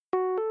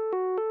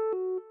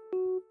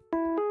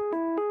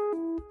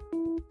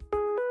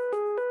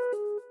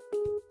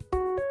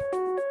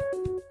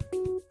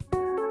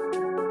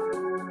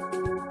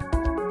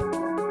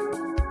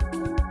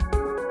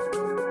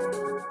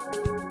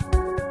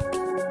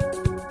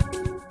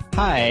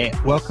Hi,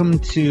 welcome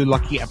to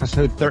Lucky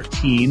episode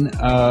 13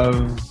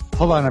 of...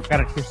 Hold on, I've got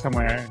it here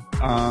somewhere.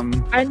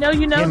 I know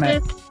you know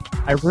this.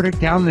 I wrote it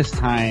down this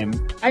time.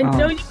 I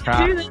know you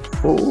can do this.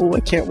 Oh,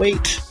 I can't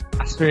wait.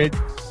 Astrid,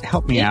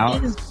 help me out.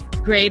 It is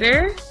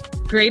greater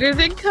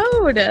than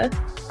code. I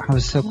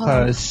was so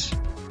close.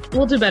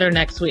 We'll do better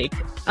next week.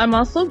 I'm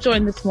also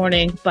joined this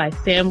morning by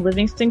Sam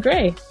Livingston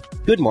Gray.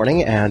 Good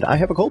morning, and I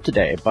have a cold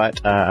today,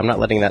 but I'm not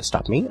letting that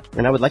stop me.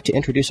 And I would like to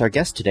introduce our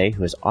guest today,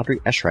 who is Audrey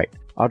Eschright.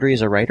 Audrey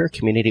is a writer,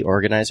 community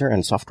organizer,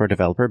 and software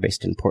developer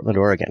based in Portland,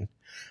 Oregon.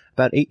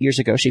 About 8 years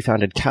ago, she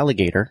founded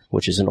Calligator,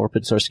 which is an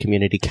open-source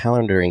community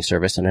calendaring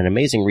service and an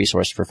amazing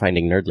resource for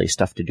finding nerdly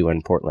stuff to do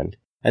in Portland.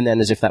 And then,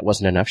 as if that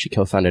wasn't enough, she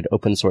co-founded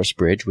Open Source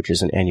Bridge, which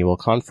is an annual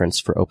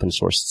conference for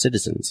open-source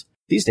citizens.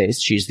 These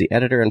days, she's the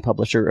editor and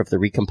publisher of The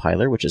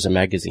Recompiler, which is a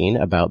magazine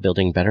about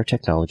building better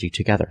technology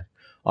together.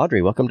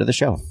 Audrey, welcome to the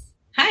show.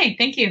 Hi,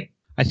 thank you.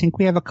 I think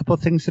we have a couple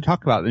of things to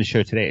talk about in the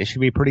show today. It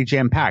should be pretty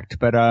jam-packed,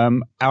 but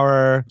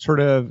our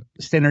sort of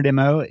standard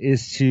MO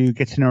is to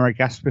get to know our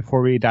guests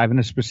before we dive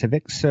into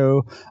specifics.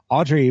 So,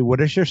 Audrey, what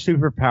is your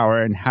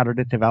superpower and how did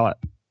it develop?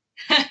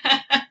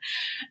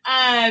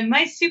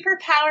 My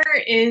superpower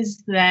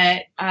is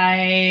that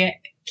I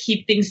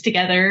keep things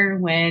together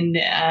when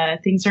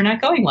things are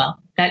not going well.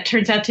 That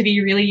turns out to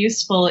be really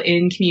useful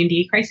in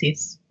community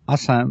crises.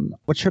 Awesome.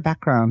 What's your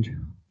background?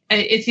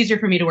 It's easier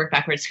for me to work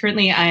backwards.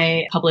 Currently,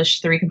 I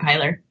publish The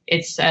Recompiler.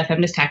 It's a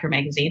feminist hacker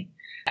magazine.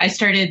 I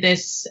started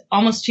this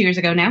almost 2 years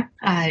ago now.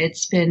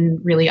 It's been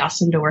really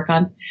awesome to work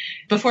on.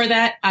 Before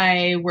that,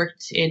 I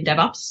worked in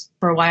DevOps.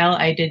 For a while,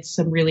 I did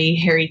some really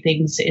hairy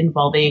things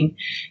involving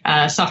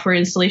software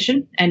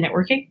installation and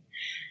networking.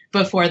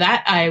 Before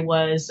that, I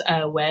was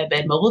a web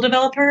and mobile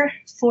developer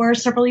for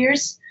several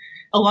years.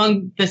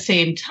 Along the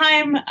same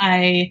time,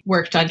 I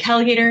worked on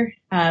Calligator,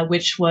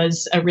 which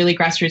was a really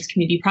grassroots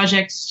community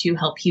project to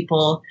help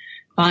people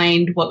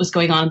find what was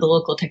going on in the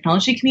local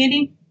technology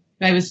community.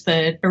 I was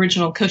the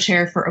original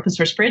co-chair for Open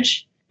Source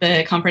Bridge,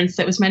 the conference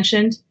that was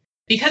mentioned.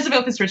 Because of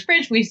Open Source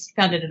Bridge, we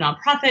founded a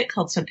nonprofit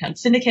called Stumptown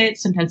Syndicate.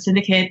 Stumptown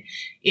Syndicate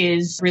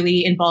is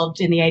really involved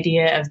in the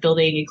idea of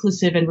building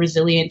inclusive and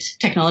resilient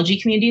technology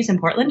communities in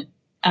Portland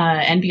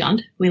and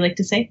beyond, we like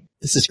to say.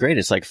 This is great.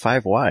 It's like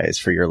 5 whys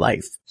for your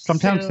life.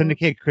 Stumptown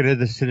Syndicate created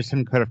the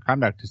Citizen Code of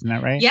Conduct, isn't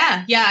that right?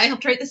 Yeah. I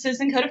helped write the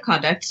Citizen Code of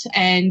Conduct,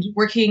 and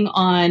working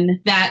on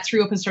that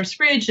through Open Source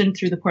Bridge and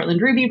through the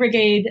Portland Ruby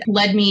Brigade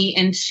led me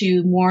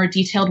into more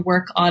detailed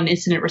work on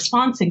incident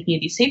response and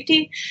community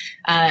safety.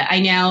 I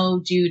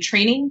now do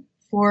training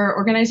for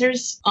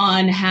organizers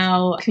on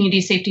how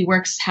community safety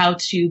works, how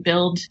to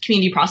build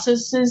community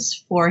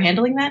processes for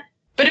handling that.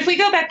 But if we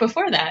go back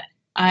before that,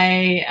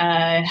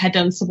 I had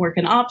done some work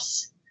in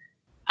ops.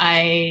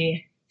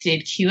 I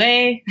did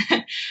QA.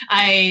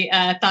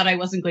 I thought I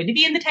wasn't going to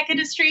be in the tech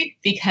industry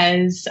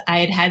because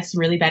I had had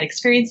some really bad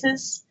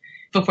experiences.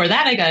 Before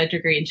that, I got a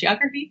degree in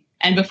geography.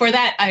 And before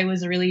that, I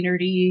was a really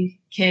nerdy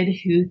kid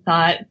who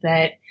thought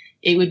that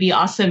it would be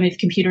awesome if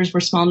computers were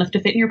small enough to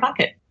fit in your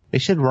pocket. They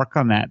should work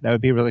on that. That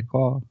would be really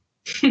cool.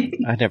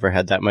 I never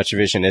had that much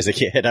vision as a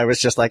kid. I was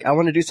just like, I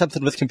want to do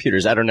something with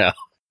computers. I don't know.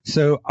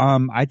 So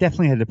I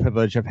definitely had the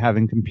privilege of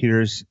having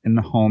computers in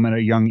the home at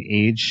a young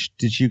age.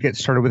 Did you get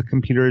started with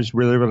computers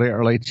really, really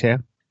early too?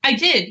 I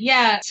did,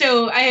 yeah.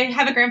 So I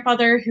have a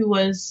grandfather who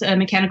was a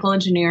mechanical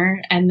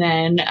engineer and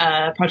then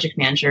a project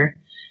manager.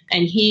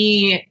 And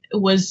he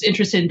was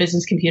interested in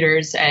business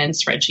computers and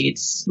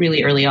spreadsheets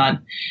really early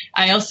on.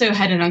 I also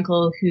had an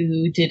uncle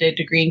who did a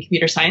degree in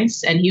computer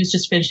science, and he was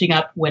just finishing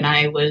up when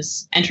I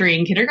was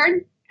entering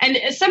kindergarten. And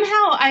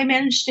somehow I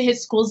managed to hit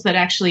schools that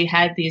actually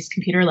had these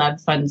computer lab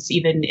funds,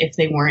 even if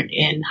they weren't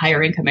in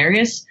higher income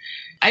areas.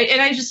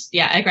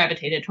 I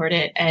gravitated toward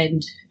it.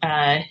 And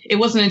it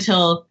wasn't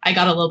until I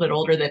got a little bit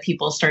older that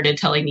people started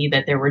telling me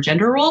that there were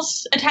gender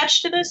roles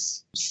attached to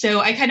this. So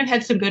I kind of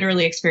had some good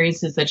early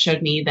experiences that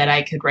showed me that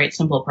I could write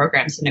simple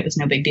programs and it was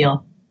no big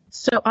deal.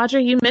 So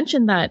Audrey, you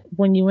mentioned that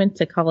when you went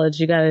to college,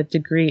 you got a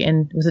degree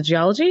in, was it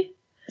geology?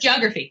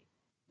 Geography.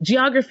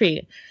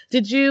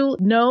 Did you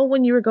know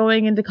when you were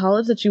going into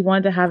college that you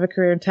wanted to have a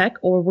career in tech,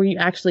 or were you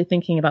actually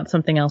thinking about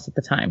something else at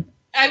the time?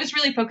 I was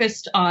really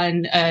focused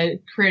on a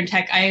career in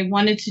tech. I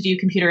wanted to do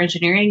computer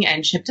engineering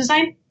and chip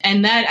design,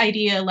 and that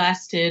idea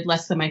lasted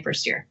less than my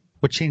first year.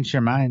 What changed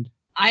your mind?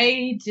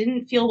 I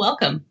didn't feel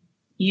welcome,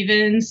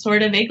 even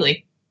sort of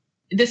vaguely.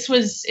 This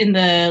was in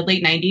the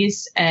late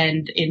 90s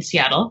and in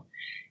Seattle,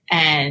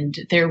 and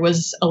there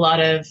was a lot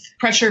of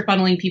pressure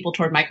funneling people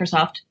toward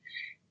Microsoft.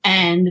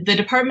 And the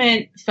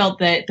department felt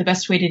that the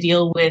best way to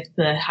deal with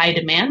the high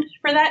demand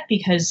for that,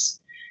 because,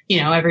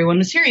 everyone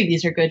was hearing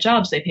these are good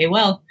jobs, they pay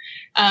well,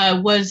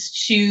 was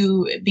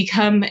to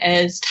become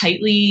as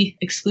tightly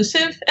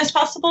exclusive as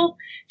possible,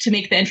 to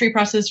make the entry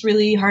process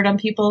really hard on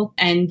people,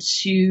 and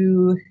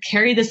to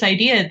carry this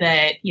idea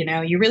that,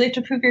 you really have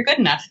to prove you're good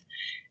enough.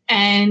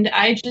 And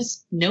I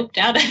just noped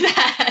out of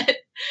that.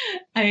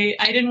 I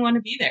didn't want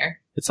to be there.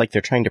 It's like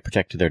they're trying to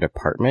protect their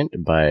department,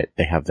 but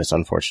they have this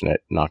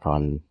unfortunate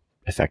knock-on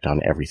effect on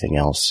everything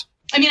else.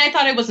 I mean, I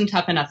thought I wasn't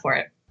tough enough for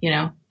it.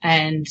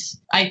 And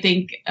I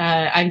think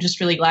I'm just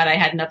really glad I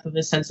had enough of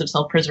a sense of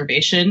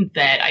self-preservation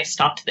that I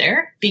stopped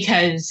there,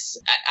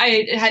 because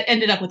I had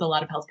ended up with a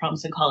lot of health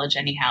problems in college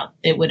anyhow.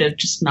 It would have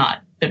just not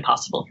been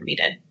possible for me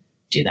to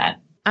do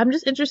that. I'm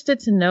just interested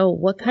to know,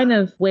 what kind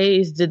of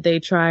ways did they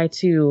try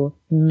to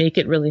make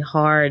it really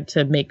hard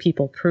to make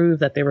people prove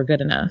that they were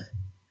good enough?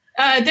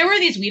 There were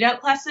these weed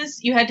out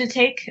classes you had to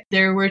take.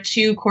 There were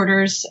 2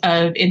 quarters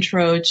of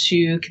intro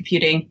to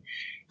computing.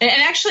 And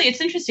actually,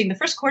 it's interesting. The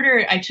first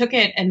quarter I took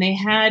it, and they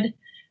had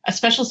a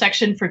special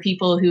section for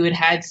people who had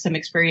had some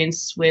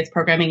experience with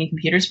programming and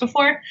computers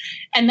before.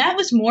 And that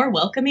was more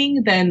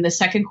welcoming than the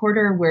second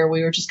quarter, where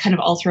we were just kind of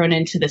all thrown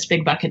into this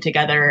big bucket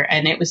together.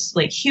 And it was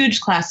like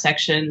huge class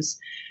sections.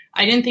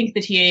 I didn't think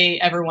the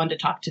TA ever wanted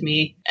to talk to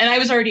me. And I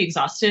was already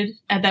exhausted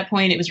at that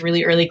point. It was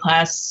really early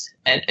class.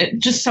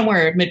 Just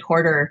somewhere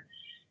mid-quarter,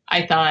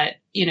 I thought,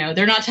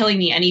 they're not telling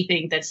me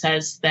anything that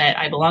says that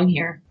I belong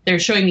here. They're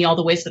showing me all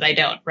the ways that I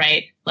don't,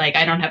 right? Like,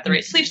 I don't have the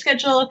right sleep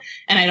schedule,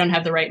 and I don't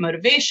have the right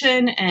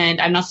motivation,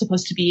 and I'm not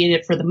supposed to be in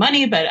it for the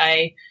money, but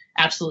I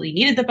absolutely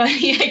needed the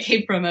money. I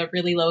came from a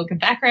really low income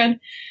background.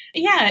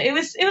 Yeah, it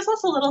was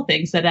lots of little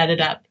things that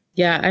added up.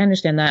 Yeah, I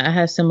understand that. I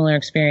have similar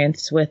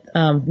experience with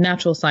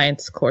natural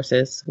science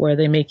courses, where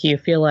they make you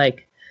feel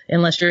like,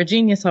 unless you're a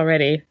genius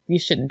already, you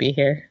shouldn't be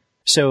here.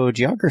 So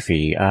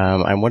geography,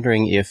 I'm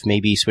wondering if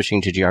maybe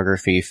switching to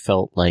geography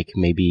felt like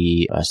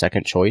maybe a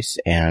second choice,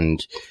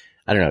 and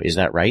I don't know, is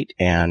that right?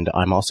 And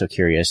I'm also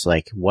curious,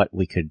 like, what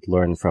we could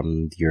learn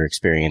from your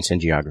experience in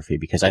geography,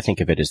 because I think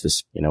of it as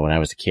this, when I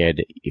was a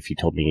kid, if you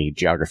told me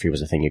geography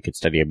was a thing you could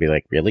study, I'd be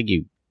like,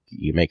 really?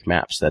 You make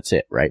maps, that's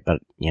it, right?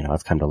 But,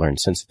 I've come to learn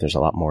since that there's a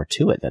lot more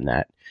to it than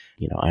that.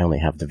 I only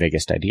have the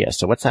vaguest idea.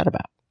 So what's that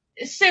about?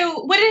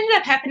 So what ended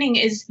up happening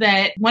is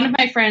that one of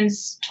my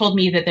friends told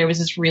me that there was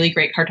this really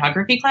great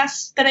cartography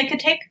class that I could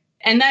take.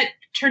 And that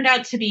turned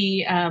out to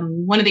be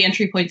one of the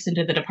entry points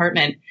into the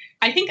department.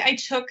 I think I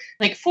took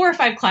like 4 or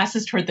 5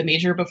 classes toward the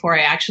major before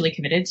I actually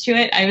committed to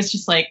it. I was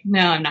just like, no,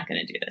 I'm not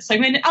going to do this.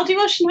 I'll do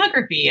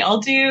oceanography. I'll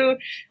do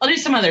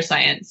some other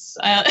science.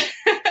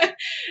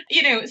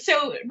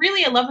 So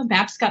really a love of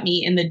maps got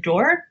me in the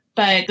door.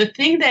 But the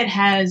thing that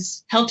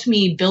has helped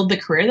me build the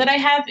career that I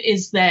have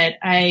is that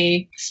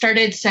I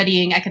started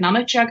studying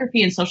economic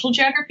geography and social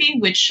geography,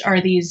 which are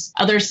these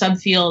other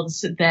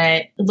subfields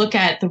that look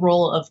at the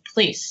role of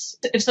place.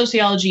 If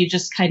sociology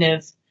just kind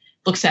of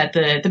looks at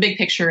the big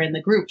picture and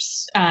the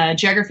groups,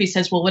 geography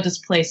says, well, what does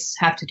place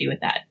have to do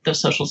with that,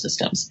 those social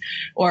systems?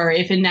 Or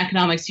if in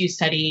economics you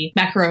study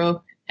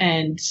macro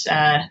and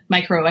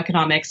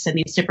microeconomics and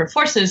these different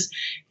forces,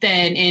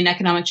 then in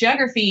economic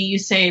geography, you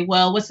say,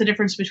 well, what's the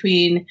difference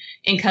between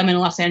income in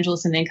Los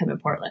Angeles and income in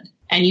Portland?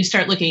 And you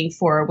start looking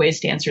for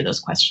ways to answer those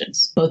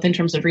questions, both in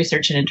terms of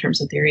research and in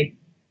terms of theory.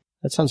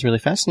 That sounds really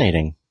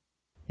fascinating.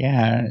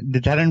 Yeah.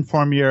 Did that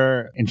inform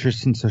your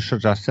interest in social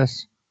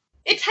justice?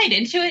 It tied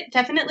into it,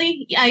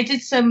 definitely. I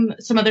did some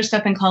other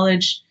stuff in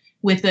college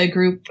with a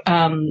group,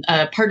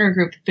 a partner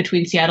group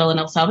between Seattle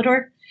and El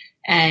Salvador.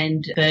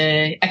 And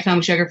the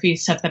economic geography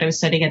stuff that I was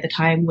studying at the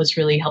time was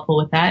really helpful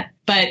with that.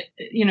 But,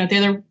 the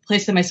other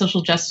place that my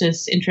social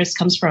justice interest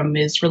comes from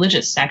is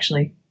religious,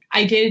 actually.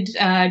 I did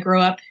grow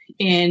up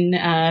in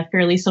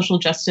fairly social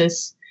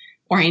justice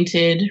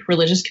oriented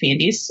religious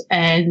communities.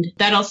 And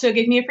that also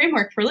gave me a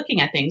framework for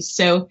looking at things.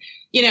 So,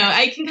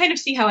 I can kind of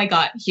see how I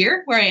got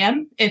here where I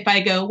am. If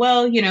I go,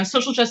 well,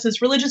 social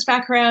justice, religious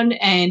background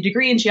and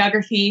degree in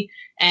geography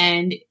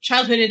and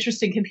childhood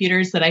interest in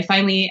computers that I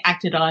finally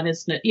acted on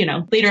as,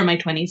 later in my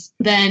 20s,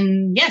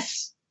 then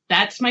yes,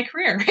 that's my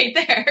career right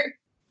there.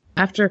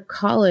 After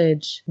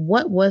college,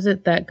 what was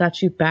it that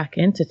got you back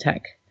into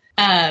tech?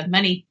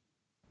 Money.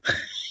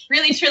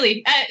 Really,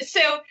 truly. So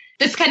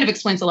this kind of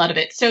explains a lot of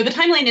it. So the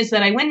timeline is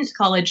that I went into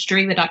college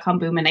during the dot-com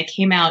boom and I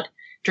came out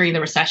during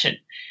the recession.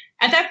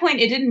 At that point,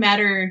 it didn't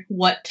matter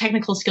what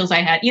technical skills I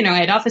had. I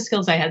had office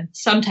skills. I had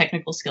some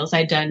technical skills.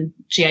 I'd done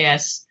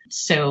GIS.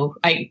 So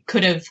I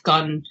could have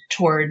gone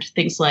toward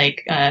things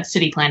like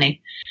city planning.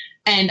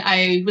 And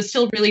I was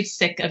still really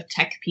sick of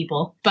tech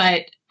people,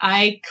 but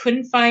I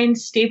couldn't find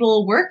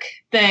stable work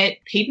that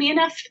paid me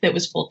enough, that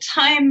was full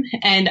time.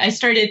 And I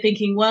started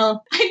thinking,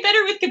 well, I'm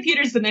better with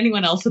computers than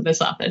anyone else in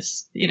this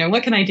office.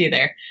 What can I do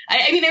there?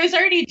 I was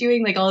already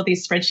doing like all of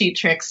these spreadsheet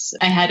tricks.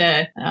 I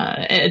had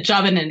a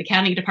job in an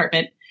accounting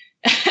department.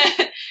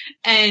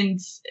 And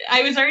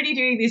I was already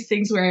doing these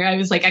things where I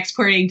was like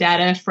exporting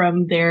data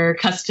from their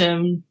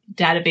custom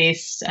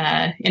database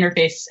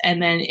interface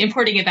and then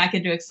importing it back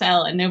into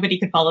Excel, and nobody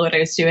could follow what I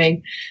was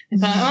doing. I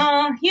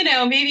thought,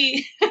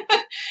 maybe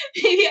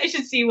I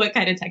should see what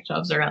kind of tech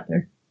jobs are out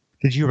there.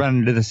 Did you run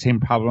into the same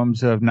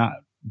problems of not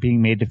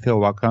being made to feel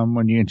welcome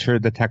when you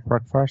entered the tech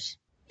workforce?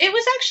 It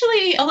was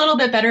actually a little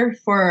bit better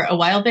for a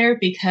while there,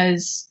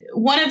 because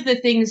one of the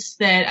things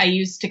that I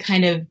used to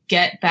kind of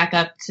get back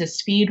up to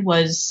speed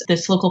was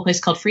this local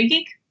place called Free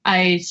Geek.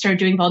 I started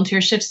doing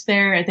volunteer shifts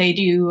there. They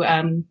do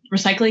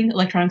recycling,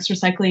 electronics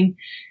recycling,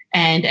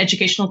 and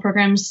educational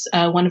programs,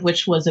 one of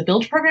which was a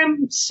build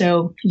program.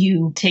 So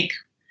you take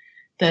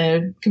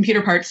the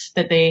computer parts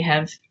that they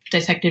have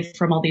dissected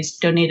from all these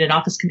donated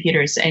office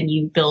computers, and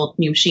you build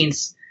new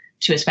machines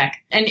to a spec.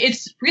 And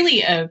it's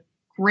really a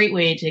great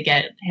way to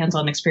get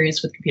hands-on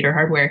experience with computer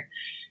hardware.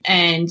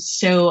 And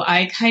so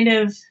I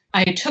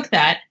took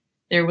that.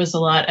 There was a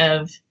lot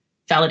of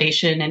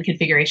validation and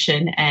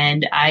configuration,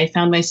 and I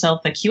found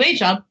myself a QA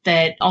job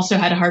that also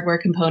had a hardware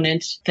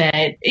component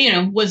that,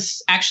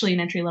 was actually an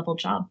entry-level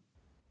job.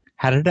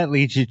 How did that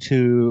lead you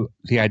to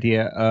the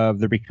idea of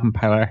the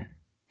recompiler?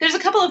 There's a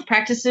couple of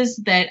practices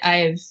that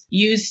I've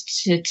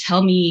used to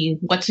tell me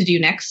what to do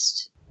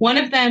next. One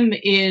of them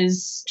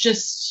is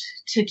just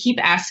to keep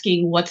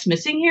asking what's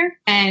missing here.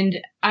 And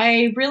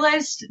I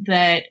realized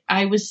that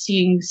I was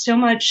seeing so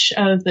much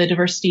of the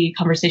diversity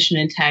conversation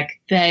in tech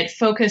that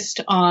focused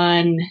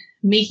on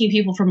making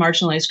people from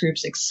marginalized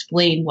groups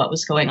explain what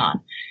was going on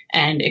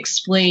and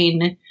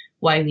explain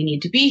why we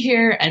need to be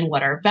here and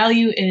what our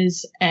value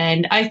is.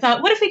 And I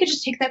thought, what if we could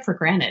just take that for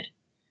granted?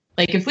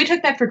 Like, if we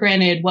took that for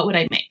granted, what would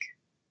I make?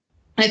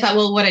 And I thought,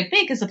 well, what I'd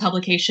make is a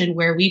publication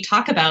where we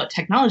talk about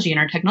technology and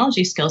our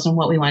technology skills and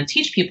what we want to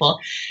teach people.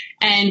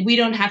 And we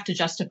don't have to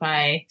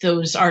justify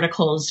those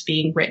articles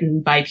being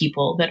written by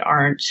people that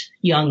aren't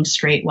young,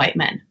 straight, white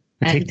men.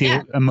 Take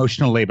the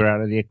emotional labor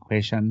out of the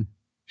equation.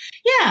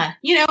 Yeah.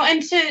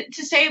 And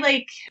to say,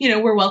 like,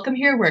 we're welcome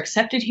here. We're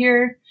accepted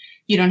here.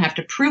 You don't have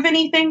to prove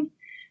anything.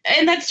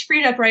 And that's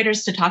freed up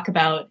writers to talk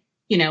about,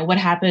 what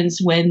happens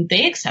when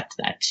they accept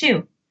that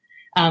too.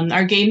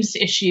 Our games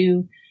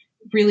issue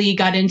really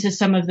got into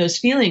some of those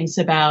feelings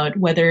about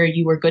whether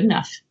you were good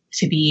enough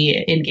to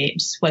be in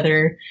games,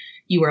 whether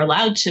you were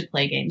allowed to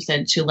play games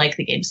and to like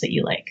the games that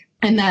you like.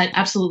 And that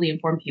absolutely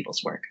informed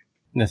people's work.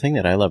 And the thing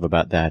that I love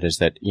about that is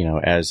that,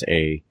 as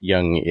a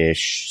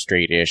young-ish,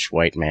 straight-ish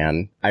white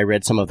man, I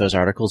read some of those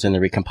articles in the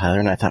recompiler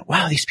and I thought,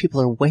 wow, these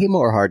people are way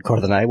more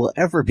hardcore than I will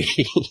ever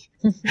be.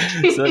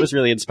 So that was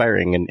really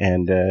inspiring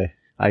and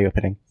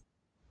eye-opening.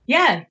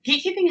 Yeah,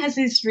 gatekeeping has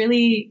these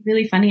really,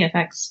 really funny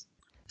effects.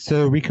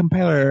 So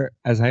Recompiler,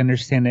 as I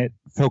understand it,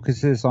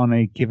 focuses on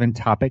a given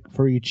topic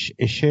for each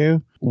issue.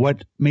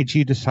 What made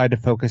you decide to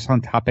focus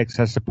on topics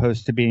as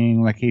opposed to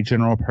being like a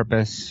general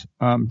purpose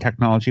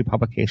technology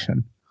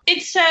publication?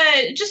 It's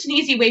just an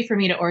easy way for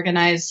me to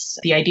organize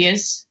the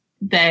ideas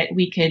that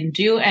we can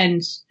do.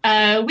 And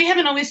we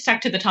haven't always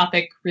stuck to the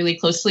topic really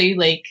closely.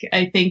 Like,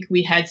 I think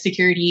we had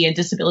security and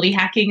disability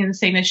hacking in the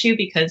same issue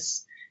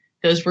because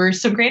those were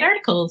some great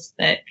articles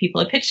that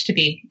people had pitched to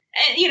be.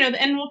 And,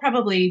 and we'll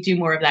probably do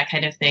more of that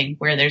kind of thing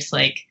where there's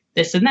like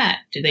this and that.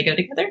 Do they go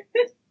together?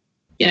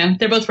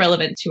 They're both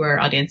relevant to our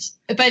audience.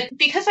 But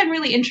because I'm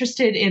really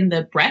interested in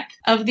the breadth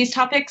of these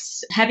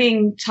topics,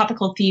 having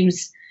topical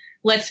themes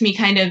lets me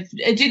kind of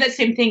do that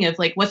same thing of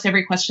like, what's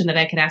every question that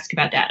I can ask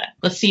about data?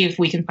 Let's see if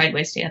we can find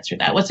ways to answer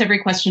that. What's every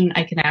question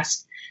I can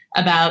ask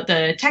about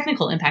the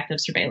technical impact of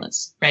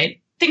surveillance,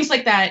 right? Things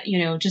like that,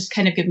 just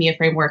kind of give me a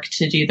framework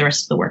to do the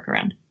rest of the work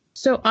around.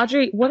 So,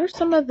 Audrey, what are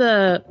some of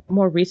the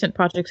more recent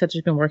projects that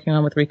you've been working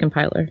on with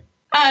Recompiler?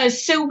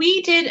 So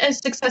we did a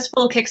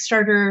successful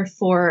Kickstarter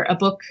for a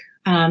book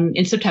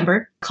in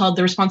September called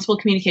The Responsible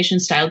Communication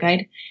Style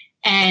Guide.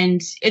 And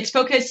its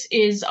focus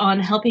is on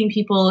helping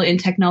people in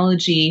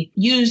technology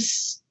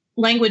use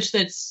language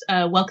that's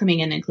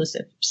welcoming and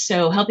inclusive.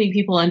 So helping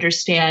people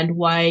understand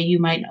why you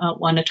might not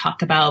want to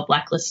talk about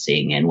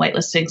blacklisting and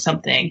whitelisting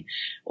something,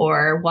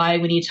 or why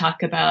when you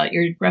talk about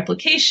your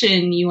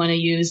replication, you want to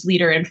use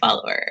leader and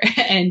follower.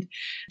 And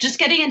just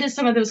getting into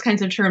some of those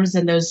kinds of terms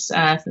and those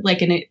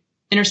like an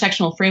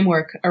intersectional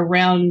framework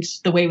around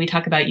the way we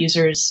talk about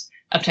users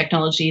of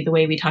technology, the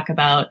way we talk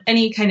about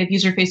any kind of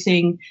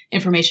user-facing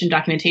information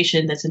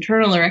documentation that's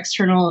internal or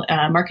external,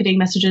 marketing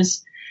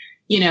messages.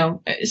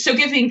 So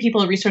giving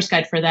people a resource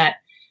guide for that.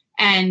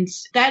 And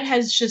that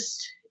has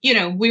just,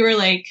 we were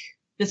like,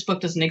 this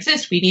book doesn't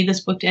exist. We need this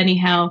book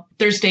anyhow.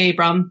 Thursday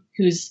Brom,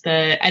 who's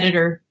the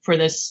editor for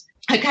this,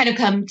 had kind of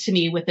come to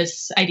me with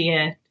this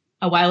idea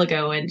a while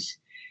ago.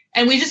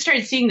 And we just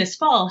started seeing this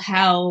fall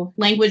how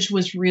language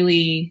was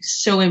really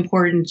so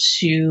important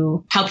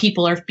to how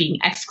people are being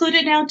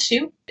excluded now,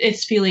 too.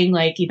 It's feeling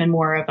like even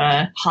more of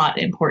a hot,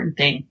 important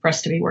thing for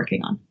us to be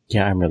working on.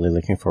 Yeah, I'm really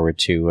looking forward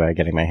to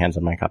getting my hands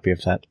on my copy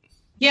of that.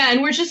 Yeah,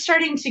 and we're just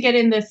starting to get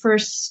in the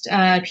first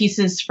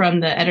pieces from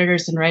the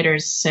editors and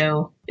writers.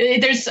 So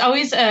there's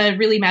always a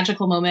really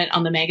magical moment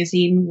on the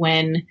magazine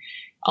when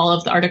all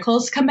of the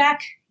articles come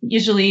back.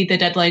 Usually the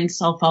deadlines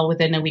all fall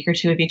within a week or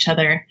two of each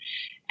other.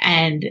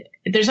 And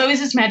there's always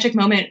this magic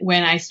moment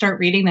when I start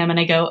reading them and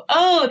I go,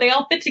 oh, they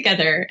all fit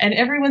together. And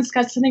everyone's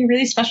got something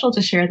really special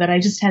to share that I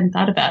just hadn't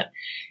thought about.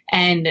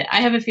 And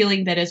I have a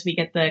feeling that as we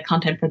get the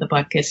content for the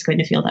book, it's going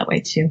to feel that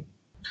way too.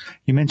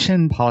 You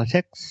mentioned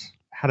politics.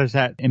 How does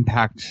that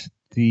impact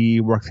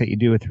the work that you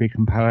do with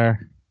Recompiler,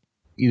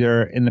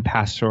 either in the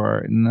past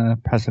or in the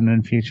present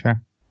and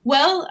future?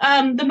 Well,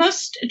 the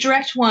most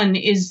direct one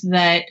is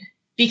that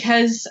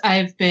because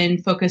I've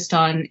been focused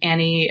on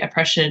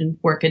anti-oppression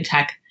work in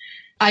tech,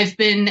 I've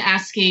been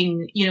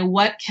asking,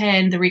 what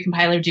can the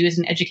Recompiler do as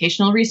an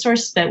educational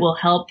resource that will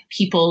help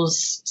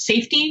people's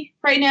safety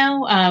right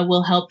now,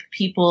 will help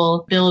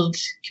people build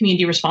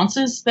community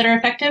responses that are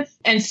effective.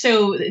 And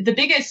so the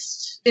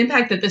biggest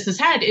impact that this has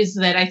had is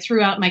that I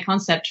threw out my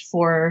concept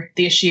for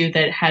the issue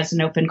that has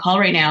an open call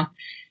right now.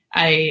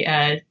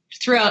 I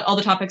threw out all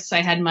the topics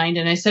I had in mind,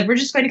 and I said, we're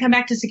just going to come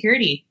back to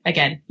security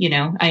again.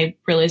 I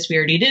realized we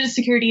already did a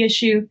security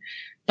issue,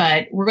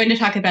 but we're going to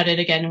talk about it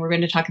again. And we're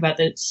going to talk about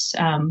this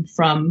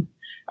from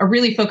a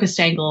really focused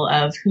angle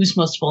of who's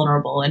most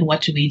vulnerable and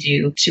what do we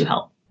do to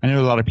help. I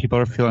know a lot of people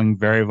are feeling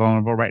very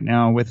vulnerable right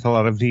now with a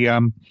lot of the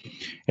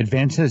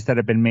advances that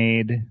have been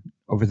made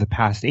over the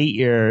past 8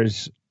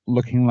 years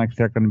looking like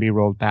they're going to be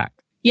rolled back.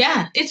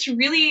 Yeah, it's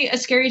really a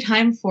scary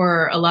time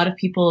for a lot of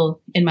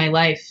people in my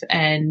life.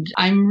 And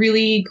I'm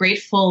really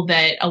grateful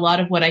that a lot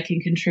of what I can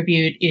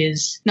contribute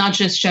is not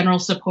just general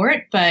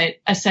support, but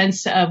a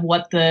sense of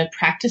what the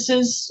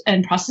practices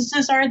and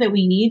processes are that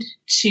we need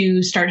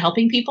to start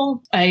helping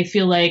people. I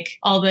feel like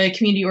all the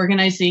community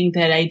organizing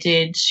that I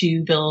did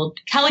to build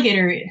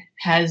Calagator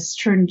has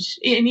turned,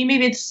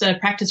 maybe it's a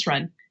practice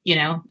run,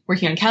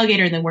 working on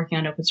Calagator and then working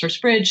on Open Source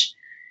Bridge.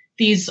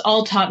 These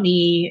all taught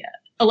me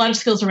a lot of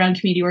skills around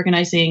community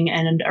organizing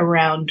and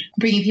around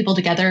bringing people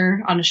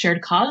together on a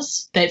shared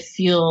cause that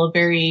feel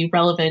very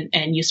relevant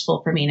and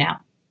useful for me now.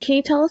 Can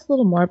you tell us a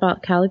little more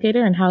about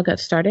Calagator and how it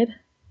got started?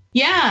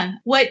 Yeah.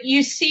 What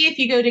you see if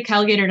you go to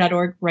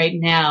calagator.org right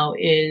now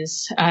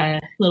is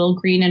a little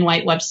green and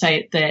white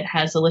website that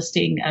has a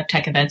listing of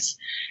tech events.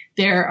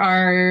 There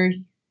are,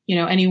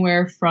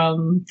 anywhere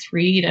from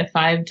 3 to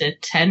 5 to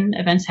 10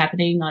 events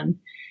happening on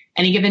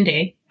any given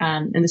day.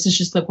 And this is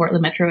just the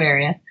Portland metro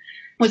area.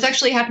 What's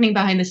actually happening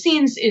behind the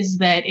scenes is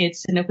that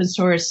it's an open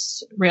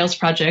source Rails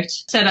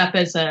project set up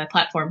as a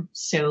platform.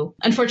 So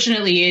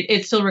unfortunately,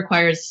 it still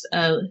requires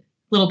a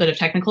little bit of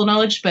technical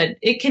knowledge, but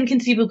it can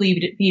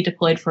conceivably be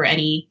deployed for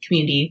any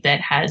community that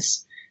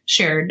has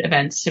shared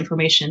events,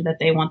 information that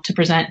they want to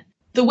present.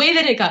 The way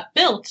that it got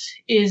built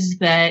is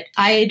that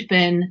I'd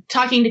been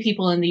talking to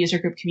people in the user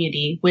group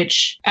community,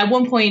 which at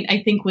one point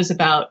I think was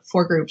about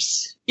 4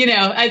 groups.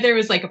 There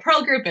was like a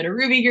Perl group and a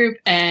Ruby group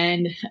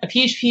and a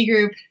PHP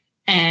group.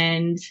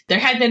 And there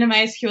had been a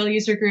MySQL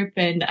user group,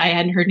 and I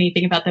hadn't heard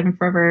anything about them in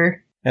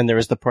forever. And there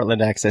was the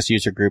Portland Access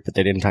user group, but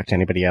they didn't talk to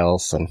anybody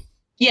else. And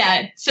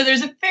yeah, so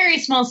there's a very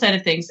small set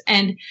of things.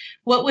 And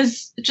what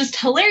was just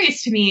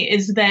hilarious to me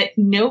is that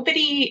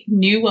nobody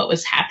knew what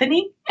was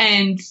happening.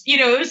 And,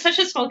 it was such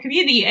a small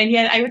community. And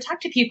yet I would talk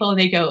to people and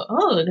they go,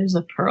 oh, there's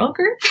a Perl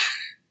group?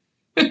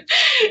 And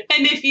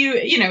if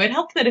it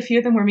helped that a few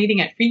of them were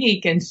meeting at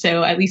FreeGeek. And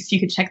so at least you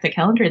could check the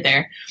calendar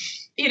there.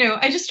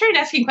 I just started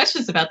asking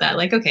questions about that.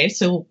 Like, okay,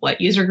 so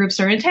what user groups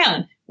are in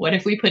town? What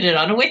if we put it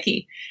on a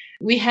wiki?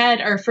 We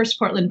had our first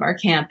Portland Bar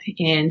Camp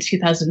in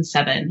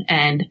 2007,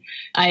 and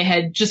I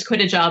had just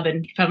quit a job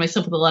and found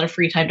myself with a lot of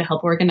free time to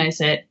help organize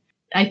it.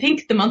 I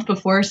think the month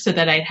before, so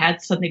that I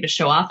had something to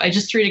show off, I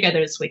just threw together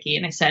this wiki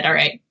and I said, all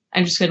right,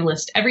 I'm just going to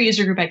list every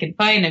user group I can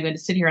find. I'm going to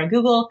sit here on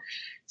Google,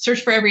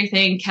 search for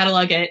everything,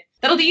 catalog it.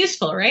 That'll be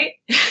useful, right?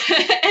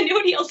 And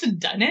nobody else had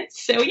done it.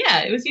 So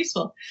yeah, it was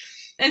useful.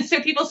 And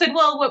so people said,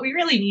 well, what we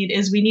really need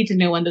is we need to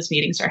know when those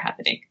meetings are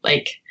happening.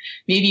 Like,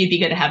 maybe it'd be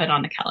good to have it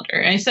on the calendar.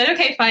 And I said,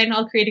 okay, fine,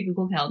 I'll create a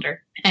Google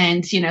Calendar.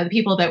 And, the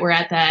people that were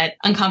at that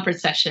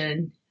unconference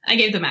session, I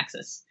gave them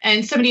access.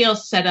 And somebody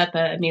else set up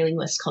a mailing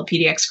list called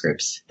PDX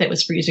Groups that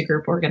was for user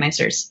group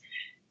organizers.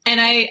 And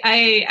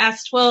I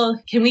asked,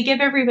 well, can we give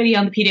everybody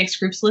on the PDX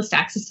Groups list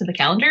access to the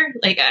calendar?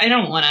 Like, I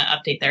don't want to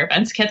update their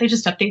events. Can't they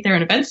just update their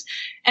own events?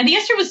 And the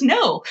answer was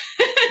no.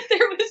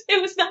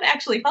 It was not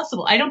actually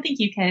possible. I don't think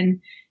you can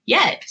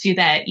yet do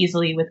that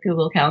easily with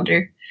Google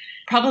Calendar,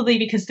 probably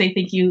because they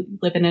think you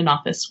live in an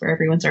office where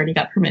everyone's already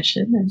got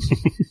permission,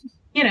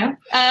 and,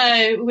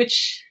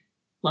 which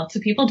lots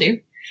of people do.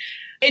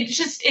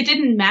 It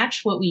didn't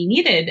match what we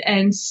needed.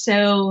 And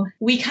so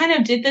we kind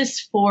of did this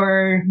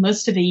for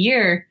most of a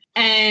year.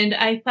 And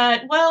I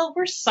thought, well,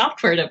 we're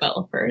software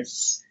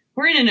developers.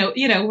 We're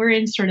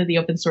in sort of the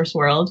open source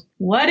world.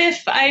 What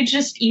if I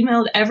just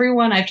emailed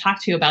everyone I've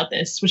talked to about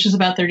this, which is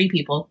about 30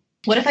 people?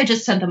 What if I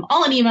just sent them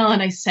all an email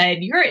and I said,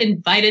 you're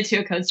invited to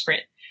a code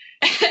sprint?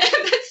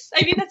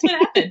 That's what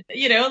happened.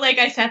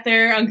 I sat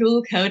there on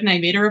Google Code and I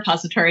made a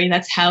repository.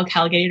 That's how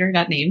Calagator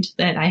got named,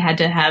 that I had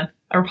to have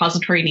a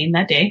repository name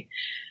that day.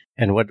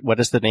 And what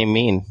does the name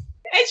mean?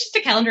 It's just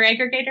a calendar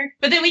aggregator.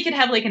 But then we could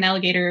have like an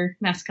alligator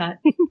mascot.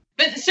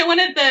 But so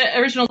one of the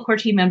original core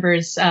team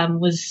members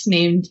was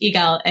named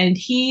Igal, and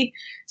he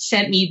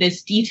sent me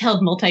this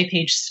detailed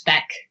multi-page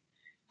spec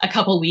a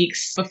couple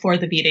weeks before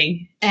the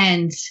meeting.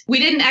 And we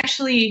didn't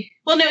actually,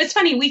 well, no, it's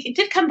funny. We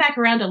did come back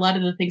around a lot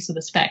of the things with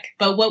the spec,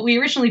 but what we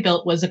originally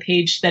built was a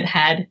page that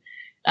had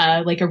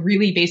like a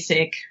really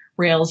basic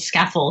Rails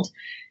scaffold,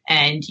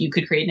 and you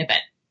could create an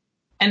event.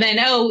 And then,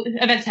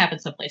 events happen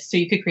someplace, so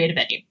you could create a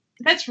venue.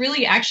 That's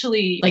really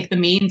actually like the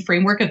main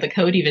framework of the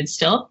code even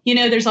still.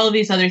 There's all of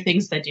these other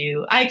things that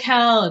do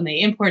iCal and they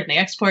import and they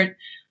export.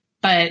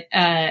 But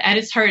at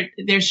its heart,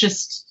 there's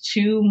just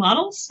 2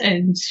 models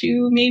and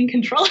 2 main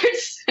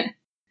controllers.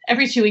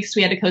 Every 2 weeks,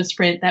 we had a code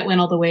sprint that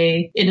went all the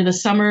way into the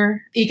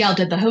summer. Egal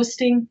did the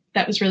hosting.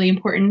 That was really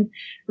important.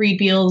 Reed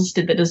Beals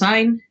did the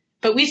design.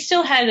 But we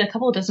still had a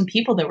couple of dozen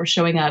people that were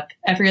showing up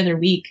every other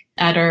week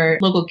at our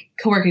local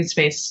co-working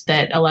space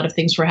that a lot of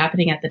things were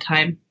happening at the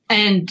time.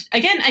 And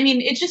again, I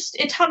mean,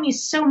 it taught me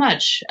so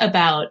much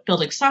about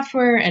building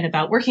software and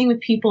about working with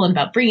people and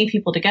about bringing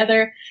people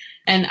together.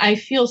 And I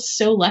feel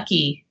so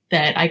lucky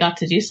that I got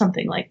to do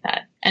something like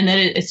that and that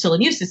it's still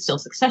in use. It's still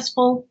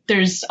successful.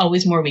 There's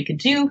always more we could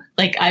do.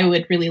 Like, I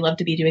would really love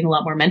to be doing a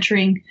lot more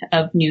mentoring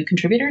of new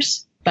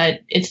contributors, but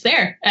it's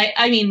there.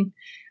 I mean,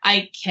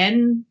 I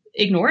can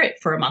ignore it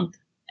for a month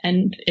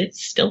and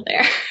it's still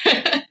there.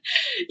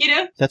 You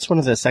know? That's one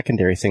of the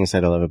secondary things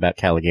that I love about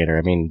Calagator.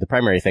 I mean, the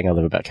primary thing I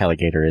love about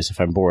Calagator is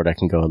if I'm bored, I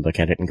can go and look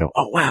at it and go,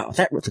 oh, wow,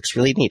 that looks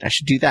really neat. I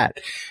should do that.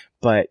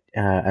 But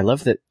I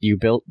love that you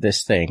built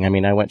this thing. I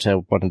mean, I went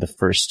to one of the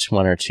first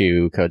 1 or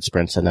 2 code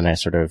sprints, and then I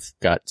sort of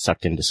got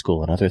sucked into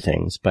school and other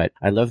things. But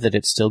I love that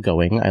it's still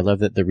going. I love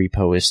that the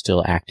repo is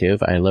still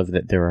active. I love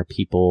that there are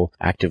people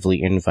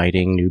actively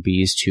inviting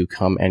newbies to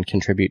come and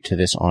contribute to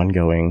this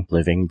ongoing,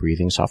 living,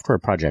 breathing software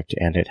project.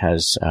 And it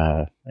has,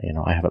 I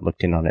haven't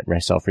looked in on it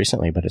myself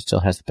recently, but it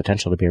still has the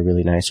potential to be a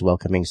really nice,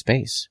 welcoming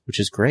space, which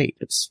is great.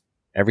 It's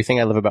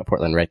everything I love about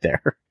Portland right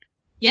there.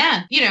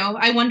 Yeah,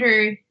 I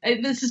wonder,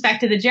 this is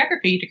back to the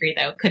geography degree,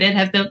 though. Could it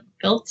have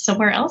built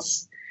somewhere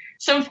else?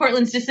 Some of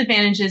Portland's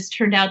disadvantages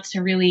turned out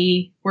to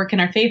really work in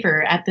our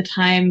favor. At the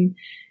time,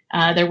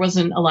 there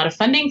wasn't a lot of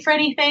funding for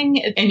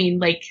anything. I mean,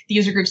 like, the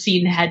user group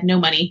scene had no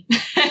money.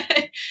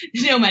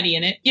 No money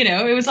in it.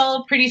 It was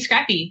all pretty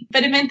scrappy.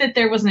 But it meant that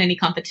there wasn't any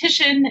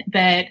competition,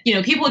 that,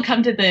 people would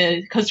come to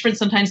the code sprint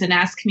sometimes and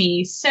ask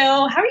me, so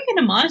how are you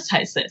going to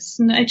monetize this?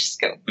 And I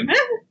just go,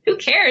 who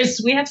cares?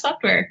 We have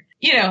software.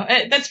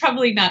 That's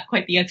probably not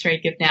quite the answer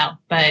I'd give now,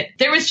 but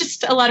there was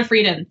just a lot of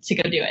freedom to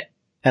go do it.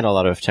 And a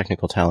lot of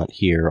technical talent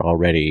here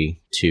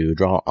already to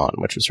draw on,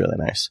 which was really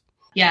nice.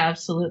 Yeah,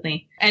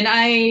 absolutely. And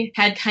I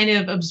had kind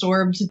of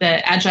absorbed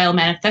the Agile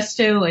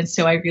Manifesto, and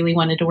so I really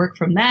wanted to work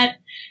from that.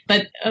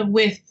 But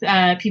with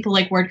people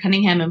like Ward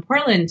Cunningham in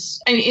Portland,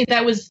 I mean,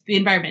 that was the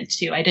environment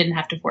too. I didn't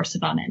have to force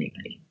it on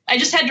anybody. I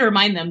just had to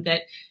remind them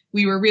that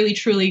we were really,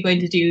 truly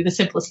going to do the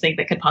simplest thing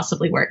that could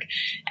possibly work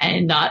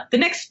and not the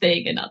next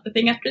thing and not the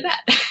thing after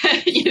that.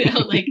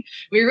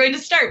 We were going to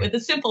start with the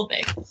simple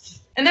thing.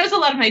 And that was a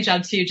lot of my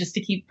job too, just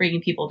to keep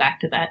bringing people back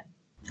to that.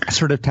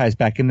 Sort of ties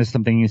back into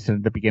something you said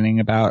at the beginning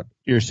about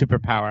your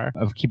superpower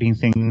of keeping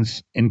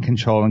things in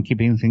control and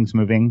keeping things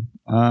moving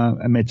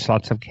amidst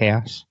lots of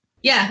chaos.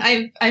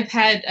 Yeah, I've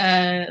had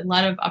a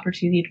lot of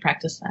opportunity to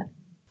practice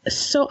that.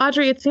 So,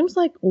 Audrey, it seems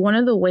like one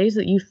of the ways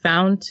that you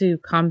found to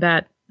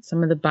combat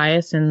some of the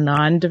bias and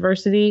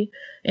non-diversity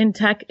in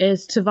tech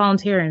is to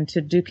volunteer and to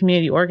do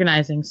community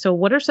organizing. So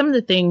what are some of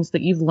the things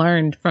that you've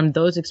learned from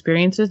those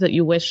experiences that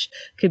you wish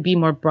could be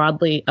more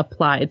broadly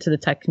applied to the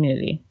tech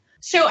community?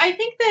 So I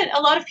think that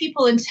a lot of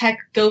people in tech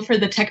go for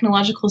the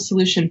technological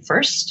solution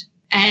first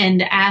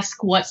and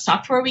ask what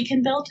software we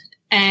can build.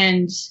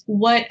 And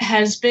what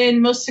has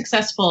been most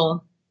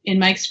successful in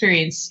my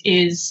experience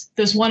is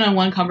those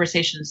one-on-one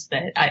conversations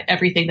that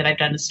everything that I've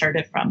done has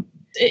started from.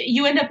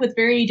 You end up with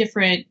very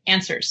different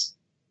answers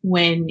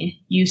when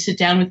you sit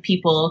down with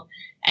people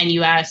and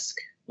you ask,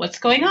 what's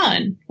going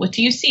on? What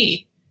do you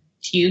see?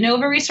 Do you know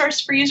of a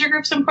resource for user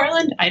groups in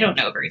Portland? I don't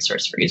know of a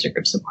resource for user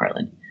groups in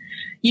Portland.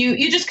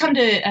 You just come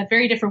to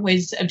very different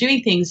ways of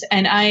doing things.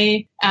 And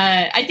I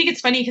think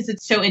it's funny because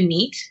it's so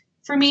innate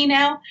for me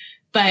now.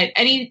 But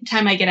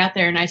anytime I get out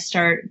there and I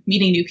start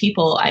meeting new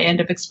people, I end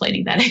up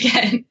explaining that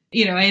again.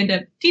 I end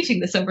up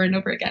teaching this over and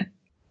over again.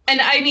 And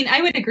I mean,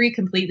 I would agree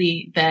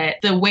completely that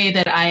the way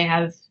that I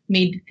have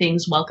made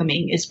things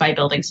welcoming is by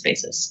building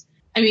spaces.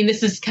 I mean,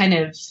 this is kind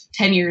of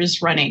 10 years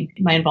running,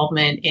 my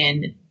involvement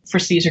in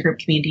first the user group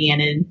community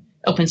and in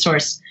open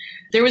source.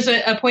 There was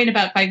a point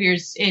about 5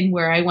 years in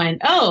where I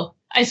went, oh,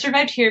 I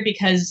survived here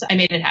because I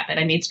made it happen.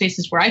 I made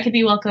spaces where I could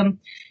be welcome,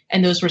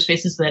 and those were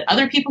spaces that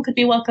other people could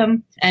be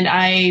welcome. And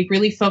I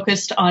really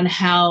focused on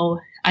how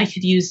I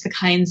could use the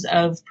kinds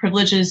of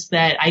privileges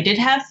that I did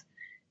have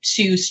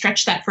to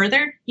stretch that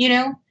further,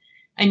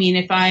 I mean,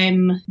 if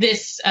I'm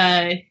this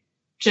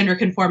gender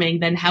conforming,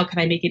 then how can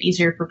I make it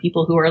easier for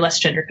people who are less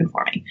gender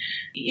conforming?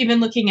 Even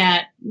looking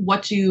at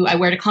what do I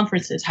wear to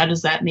conferences, how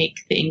does that make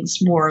things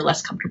more or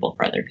less comfortable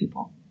for other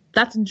people?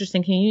 That's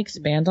interesting. Can you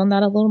expand on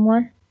that a little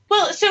more?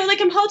 Well, so like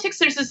in politics,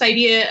 there's this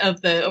idea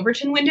of the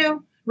Overton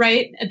window,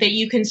 right? That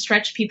you can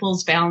stretch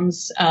people's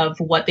bounds of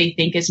what they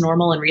think is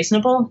normal and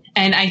reasonable.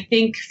 And I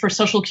think for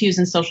social cues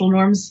and social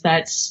norms,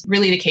 that's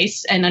really the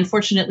case. And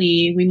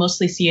unfortunately, we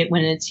mostly see it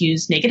when it's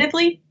used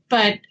negatively.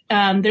 But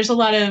there's a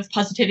lot of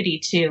positivity,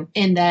 too,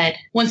 in that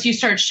once you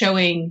start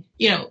showing,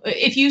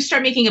 if you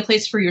start making a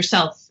place for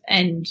yourself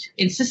and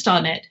insist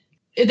on it,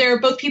 there are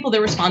both people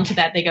that respond to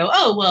that. They go,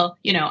 oh, well,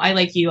 I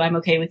like you. I'm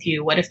okay with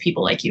you. What if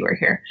people like you are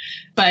here?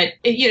 But,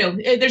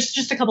 there's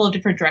just a couple of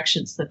different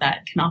directions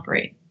that can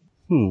operate.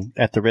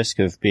 At the risk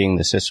of being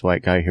the cis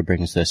white guy who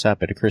brings this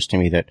up, it occurs to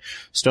me that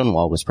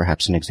Stonewall was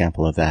perhaps an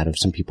example of that, of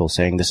some people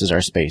saying, this is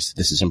our space,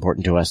 this is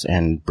important to us,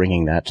 and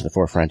bringing that to the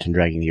forefront and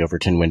dragging the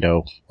Overton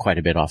window quite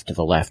a bit off to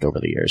the left over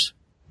the years.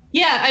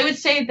 Yeah, I would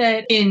say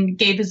that in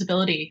gay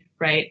visibility,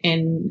 right,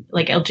 in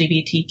like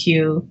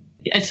LGBTQ,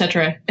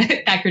 etc.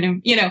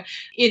 acronym,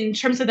 in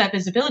terms of that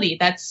visibility,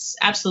 that's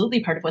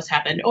absolutely part of what's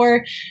happened.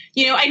 Or,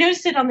 I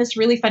noticed it on this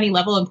really funny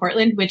level in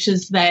Portland, which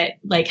is that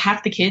like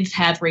half the kids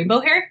have rainbow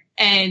hair.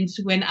 And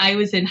when I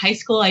was in high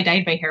school, I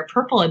dyed my hair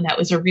purple, and that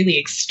was a really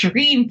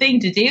extreme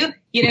thing to do,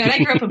 and I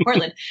grew up in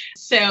Portland.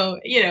 So,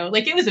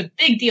 it was a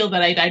big deal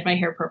that I dyed my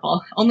hair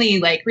purple. Only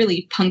like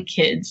really punk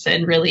kids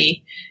and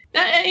really,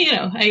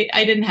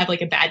 I didn't have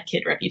like a bad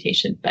kid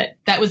reputation, but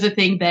that was a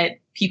thing that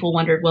people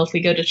wondered, well, if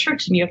we go to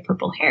church and you have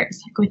purple hair, is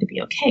that going to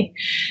be okay?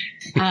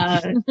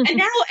 And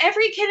now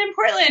every kid in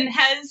Portland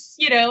has,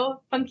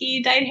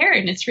 funky dyed hair,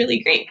 and it's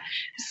really great.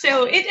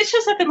 So it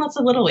shows up in lots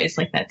of little ways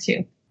like that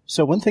too.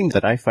 So one thing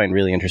that I find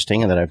really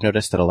interesting, and that I've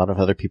noticed that a lot of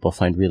other people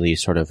find really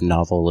sort of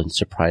novel and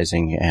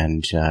surprising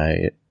and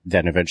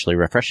then eventually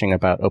refreshing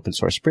about Open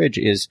Source Bridge,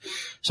 is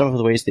some of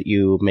the ways that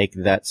you make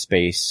that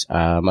space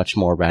much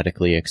more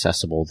radically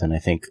accessible than I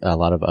think a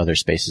lot of other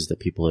spaces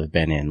that people have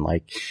been in.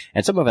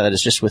 And some of that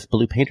is just with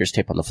blue painter's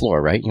tape on the floor,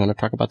 right? You want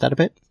to talk about that a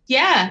bit?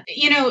 Yeah.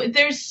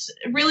 There's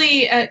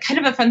really kind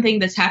of a fun thing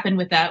that's happened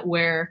with that,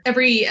 where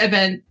every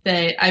event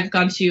that I've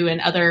gone to and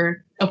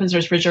other Open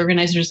Source Bridge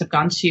organizers have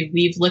gone to,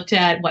 we've looked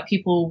at what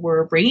people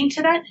were bringing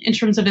to that in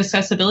terms of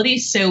accessibility.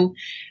 So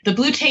the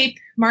blue tape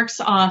marks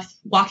off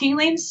walking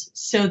lanes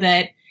so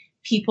that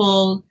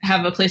people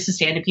have a place to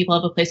stand and people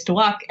have a place to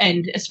walk.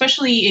 And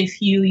especially if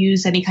you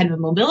use any kind of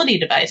a mobility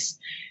device,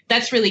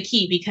 that's really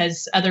key,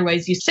 because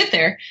otherwise you sit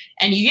there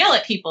and you yell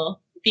at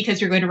people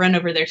because you're going to run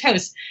over their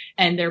toes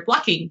and they're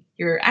blocking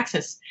your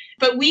access.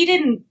 But we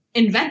didn't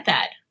invent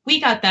that. We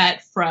got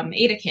that from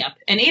AdaCamp,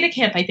 and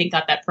AdaCamp, I think,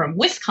 got that from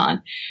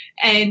WisCon.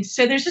 And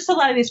so there's just a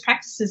lot of these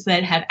practices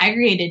that have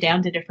aggregated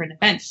down to different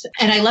events.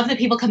 And I love that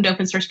people come to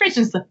Open Source Bridge,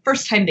 and it's the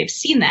first time they've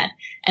seen that,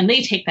 and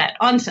they take that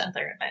onto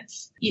other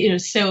events.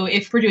 So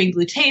if we're doing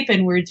blue tape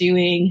and we're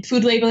doing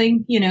food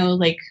labeling,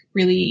 like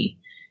really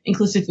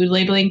inclusive food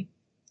labeling,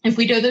 if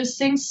we do those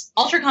things,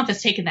 UltraConf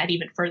has taken that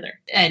even further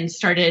and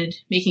started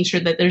making sure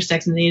that there's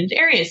designated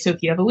areas. So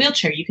if you have a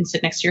wheelchair, you can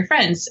sit next to your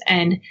friends,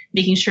 and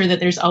making sure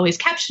that there's always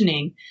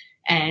captioning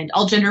and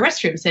all gender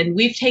restrooms. And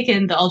we've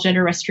taken the all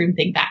gender restroom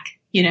thing back,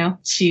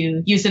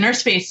 to use in our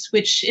space,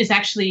 which is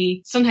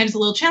actually sometimes a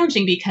little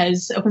challenging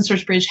because Open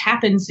Source Bridge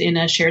happens in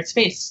a shared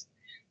space.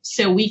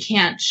 So we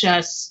can't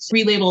just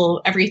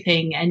relabel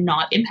everything and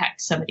not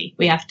impact somebody.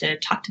 We have to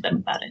talk to them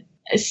about it.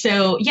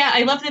 So yeah,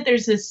 I love that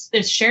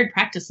there's shared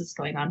practice that's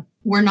going on.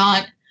 We're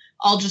not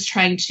all just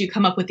trying to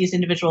come up with these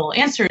individual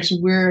answers.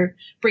 We're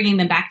bringing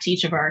them back to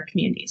each of our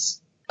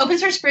communities. Open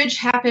Source Bridge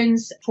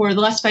happens for the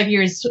last 5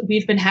 years.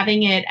 We've been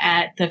having it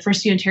at the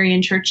First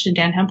Unitarian Church in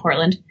downtown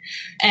Portland.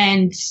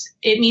 And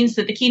it means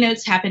that the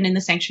keynotes happen in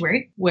the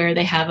sanctuary where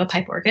they have a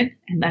pipe organ.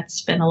 And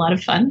that's been a lot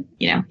of fun.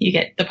 You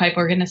get the pipe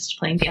organist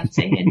playing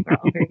Beyonce, and we're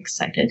all very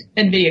excited.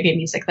 And video game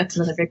music. That's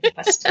another big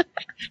request.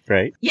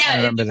 Right. Yeah. I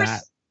remember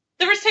that.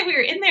 The first time we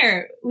were in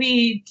there,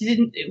 we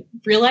didn't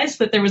realize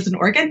that there was an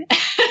organ.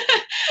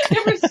 What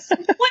are we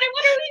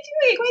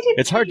doing?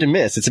 It's hard to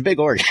miss. It's a big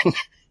organ.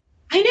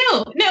 I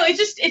know. No, it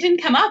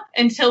didn't come up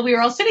until we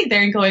were all sitting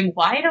there and going,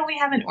 why don't we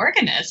have an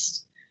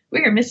organist?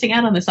 We are missing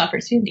out on this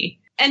opportunity.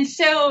 And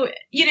so,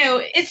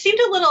 it seemed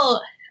a little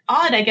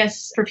odd, I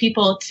guess, for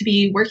people to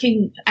be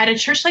working at a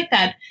church like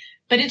that.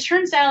 But it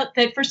turns out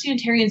that First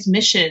Unitarian's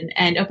mission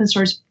and Open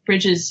Source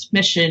Bridge's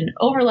mission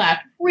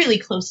overlap really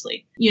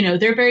closely.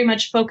 They're very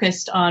much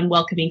focused on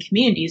welcoming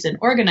communities and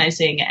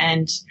organizing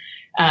and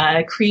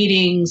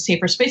creating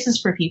safer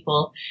spaces for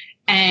people.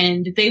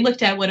 And they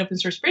looked at what Open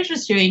Source Bridge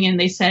was doing, and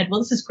they said, well,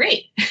 this is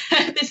great.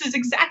 This is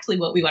exactly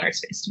what we want our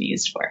space to be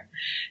used for.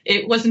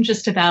 It wasn't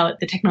just about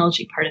the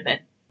technology part of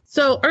it.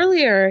 So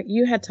earlier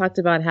you had talked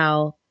about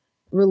how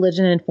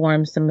religion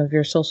informs some of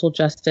your social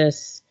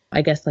justice,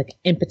 I guess, like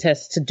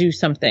impetus to do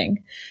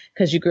something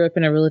because you grew up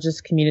in a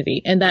religious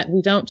community, and that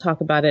we don't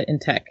talk about it in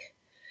tech.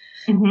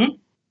 Mm-hmm.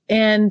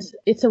 And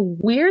it's a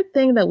weird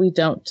thing that we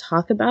don't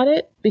talk about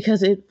it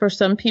because for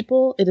some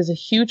people, it is a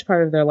huge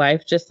part of their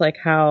life, just like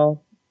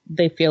how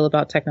they feel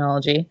about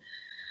technology.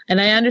 And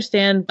I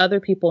understand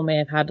other people may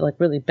have had like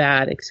really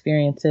bad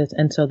experiences,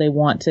 and so they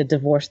want to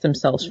divorce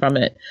themselves from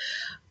it.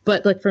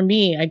 But like for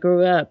me, I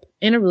grew up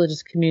in a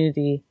religious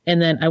community,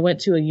 and then I went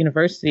to a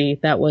university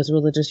that was a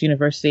religious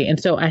university. And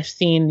so I've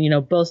seen,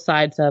 both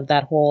sides of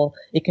that whole,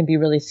 it can be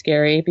really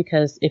scary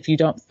because if you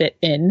don't fit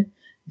in,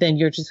 then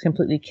you're just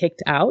completely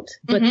kicked out.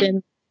 Mm-hmm. But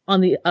then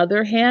on the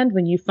other hand,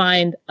 when you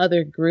find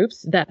other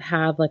groups that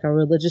have like a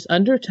religious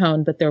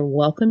undertone, but they're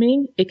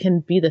welcoming, it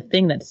can be the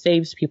thing that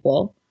saves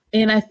people.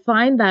 And I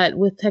find that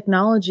with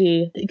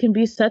technology, it can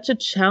be such a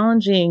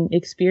challenging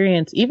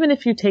experience, even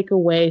if you take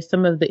away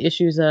some of the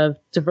issues of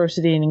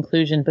diversity and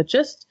inclusion, but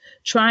just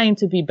trying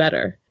to be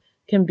better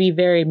can be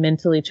very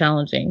mentally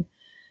challenging.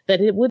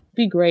 That it would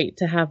be great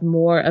to have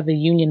more of a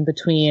union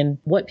between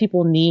what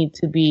people need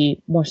to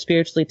be more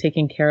spiritually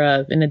taken care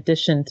of in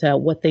addition to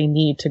what they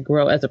need to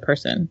grow as a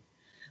person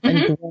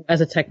and grow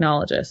as a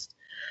technologist.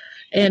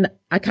 And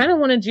I kind of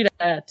wanted you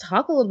to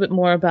talk a little bit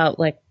more about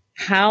like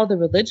how the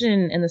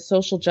religion and the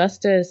social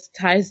justice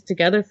ties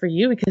together for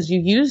you, because you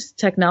use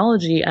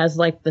technology as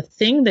like the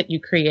thing that you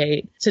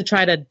create to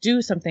try to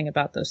do something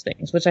about those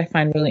things, which I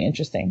find really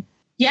interesting.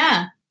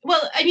 Yeah.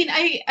 Well, I mean,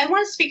 I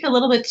want to speak a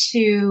little bit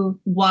to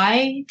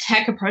why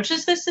tech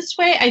approaches this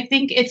way. I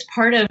think it's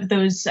part of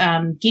those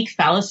geek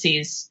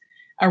fallacies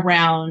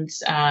around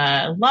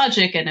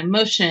logic and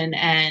emotion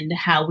and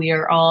how we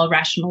are all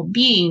rational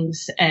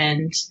beings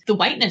and the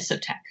whiteness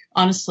of tech,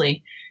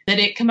 honestly. That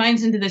it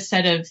combines into this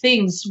set of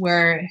things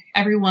where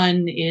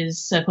everyone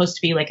is supposed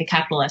to be like a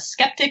capital S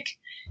skeptic.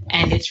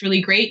 And it's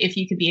really great if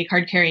you could be a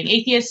card-carrying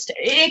atheist.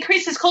 It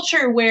creates this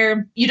culture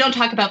where you don't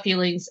talk about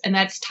feelings, and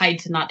that's tied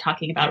to not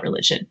talking about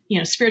religion. You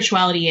know,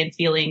 spirituality and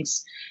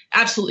feelings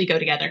absolutely go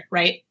together,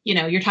 right? You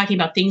know, you're talking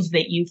about things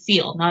that you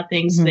feel, not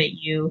things that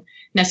you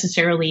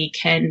necessarily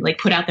can like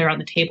put out there on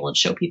the table and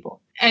show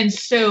people. And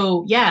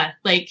so, yeah,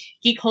 like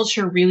geek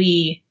culture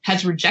really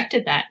has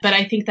rejected that. But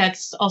I think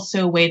that's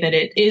also a way that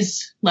it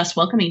is less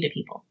welcoming to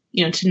people,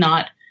 you know, to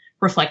not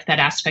reflect that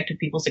aspect of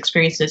people's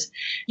experiences.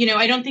 You know,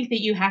 I don't think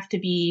that you have to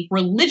be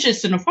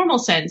religious in a formal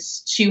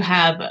sense to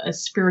have a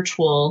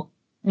spiritual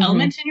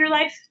element in your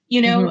life.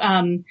 You know,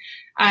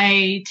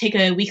 I take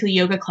a weekly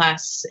yoga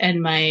class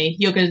and my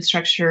yoga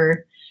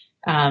instructor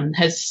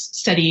has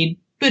studied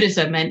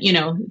Buddhism. And, you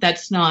know,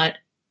 that's not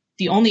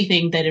the only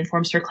thing that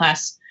informs her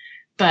class.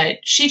 But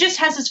she just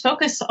has this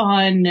focus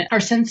on our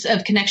sense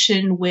of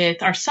connection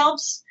with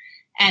ourselves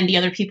and the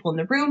other people in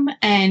the room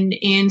and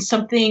in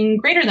something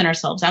greater than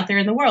ourselves out there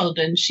in the world.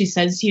 And she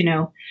says, you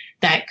know,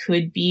 that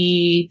could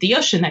be the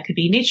ocean, that could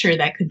be nature,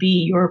 that could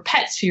be your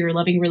pets, your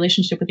loving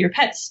relationship with your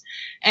pets.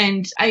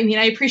 And I mean,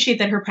 I appreciate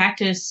that her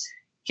practice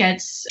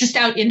gets just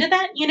out into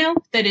that, you know,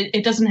 that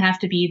it doesn't have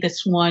to be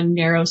this one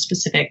narrow,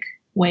 specific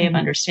way of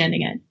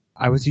understanding it.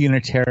 I was a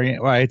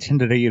Unitarian. Well, I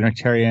attended a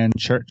Unitarian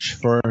church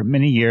for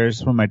many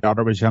years when my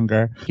daughter was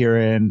younger here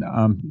in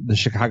the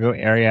Chicago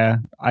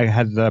area. I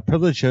had the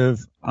privilege of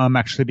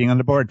actually being on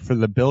the board for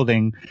the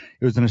building.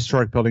 It was an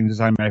historic building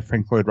designed by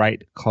Frank Lloyd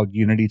Wright called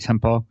Unity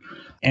Temple.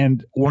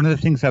 And one of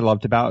the things I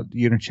loved about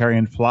the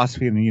Unitarian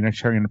philosophy and the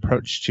Unitarian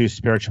approach to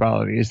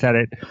spirituality is that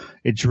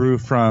it drew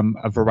from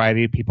a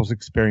variety of people's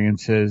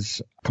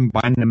experiences,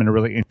 combined them in a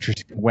really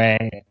interesting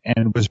way,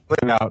 and was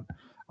really about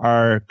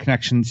our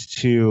connections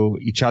to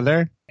each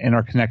other and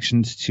our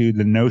connections to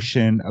the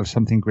notion of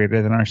something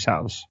greater than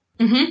ourselves.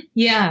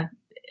 Yeah.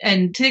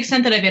 And to the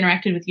extent that I've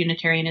interacted with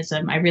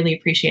Unitarianism, I really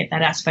appreciate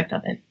that aspect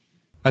of it.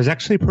 I was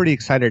actually pretty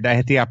excited. I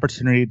had the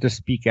opportunity to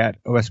speak at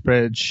OS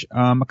Bridge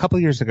a couple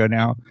of years ago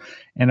now,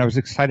 and I was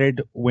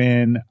excited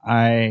when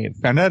I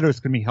found out it was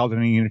going to be held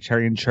in a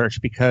Unitarian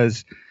church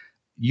because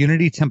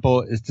Unity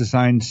Temple is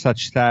designed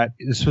such that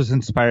this was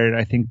inspired,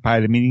 I think,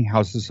 by the meeting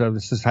houses of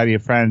the Society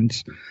of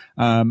Friends.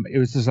 It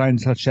was designed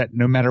such that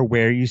no matter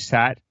where you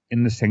sat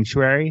in the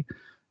sanctuary,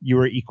 you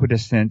were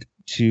equidistant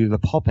to the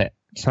pulpit.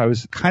 So I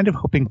was kind of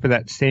hoping for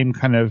that same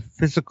kind of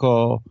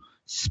physical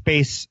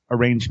space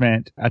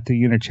arrangement at the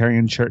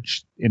Unitarian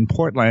Church in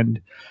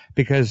Portland,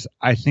 because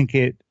I think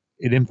it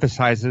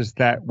emphasizes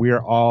that we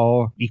are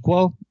all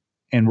equal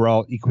and we're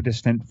all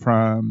equidistant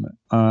from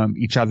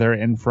each other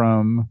and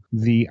from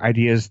the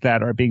ideas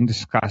that are being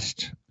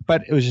discussed.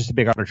 But it was just a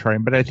big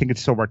auditorium, but I think it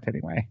still worked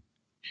anyway.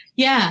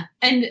 Yeah.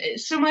 And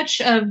so much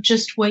of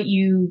just what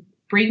you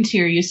bring to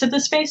your use of the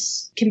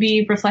space can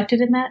be reflected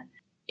in that.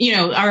 You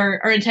know,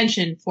 our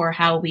intention for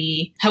how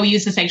we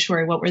use the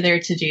sanctuary, what we're there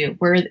to do.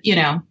 We're, you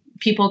know,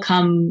 people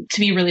come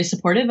to be really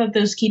supportive of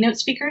those keynote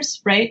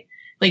speakers, right?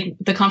 Like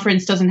the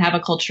conference doesn't have a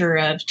culture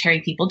of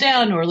tearing people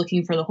down or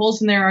looking for the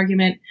holes in their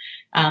argument.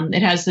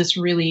 It has this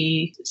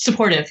really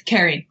supportive,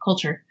 caring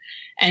culture.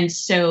 And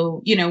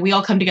so, you know, we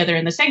all come together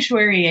in the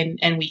sanctuary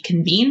and we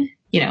convene.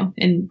 You know,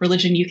 in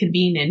religion, you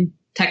convene, in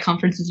tech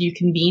conferences, you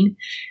convene.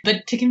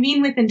 But to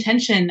convene with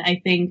intention, I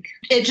think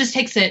it just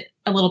takes it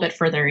a little bit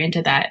further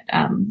into that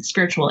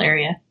spiritual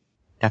area.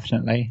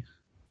 Definitely.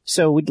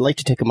 So we'd like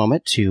to take a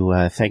moment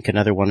to thank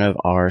another one of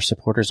our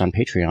supporters on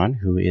Patreon,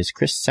 who is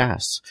Chris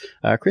Sass.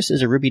 Chris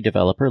is a Ruby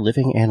developer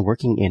living and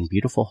working in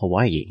beautiful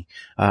Hawaii.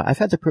 I've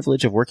had the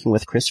privilege of working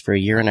with Chris for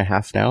 1.5 years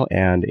now,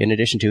 and in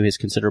addition to his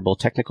considerable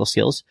technical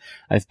skills,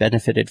 I've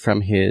benefited from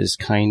his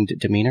kind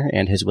demeanor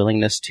and his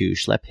willingness to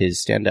schlep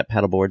his stand-up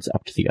paddleboards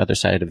up to the other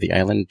side of the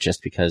island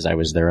just because I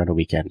was there on a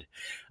weekend.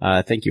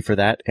 Thank you for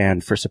that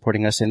and for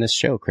supporting us in this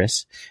show,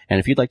 Chris. And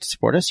if you'd like to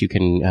support us, you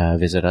can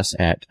visit us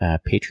at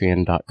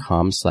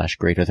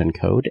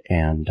patreon.com/greaterthancode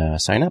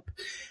and sign up.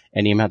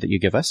 Any amount that you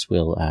give us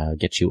will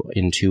get you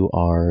into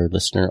our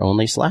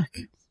listener-only Slack.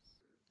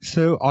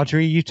 So,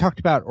 Audrey, you talked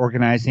about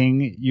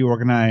organizing. You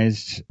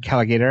organized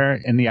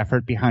Caligator and the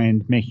effort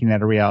behind making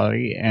that a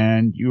reality,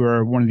 and you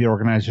were one of the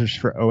organizers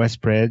for OS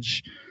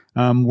Bridge.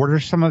 What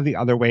are some of the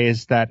other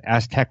ways that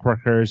as tech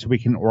workers we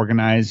can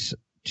organize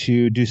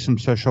to do some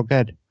social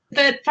good?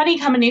 The funny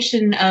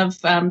combination of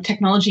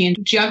technology and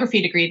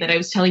geography degree that I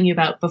was telling you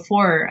about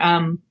before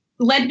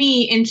led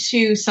me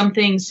into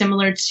something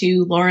similar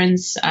to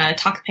Lauren's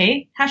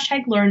TalkPay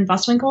hashtag, Lauren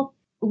Voswinkle,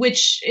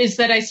 which is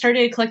that I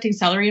started collecting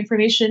salary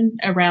information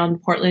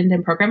around Portland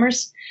and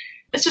programmers.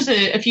 This was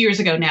a few years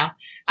ago now.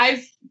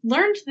 I've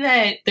learned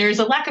that there's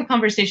a lack of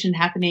conversation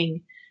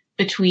happening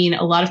between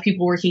a lot of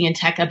people working in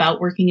tech about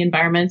working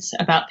environments,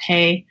 about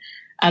pay,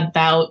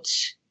 about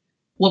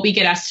what we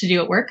get asked to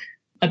do at work,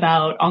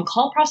 about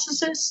on-call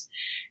processes.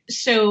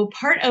 So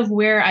part of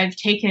where I've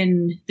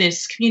taken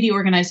this community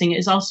organizing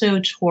is also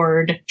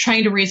toward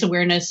trying to raise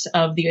awareness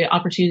of the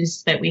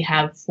opportunities that we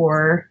have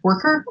for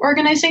worker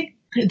organizing,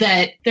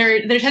 that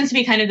there tends to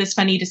be kind of this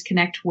funny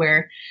disconnect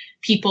where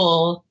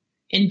people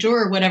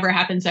endure whatever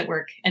happens at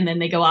work and then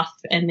they go off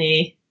and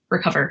they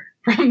recover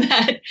from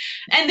that.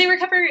 And they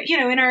recover,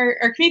 in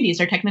our communities,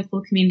 our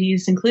technical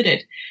communities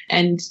included.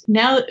 And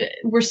now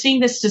we're seeing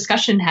this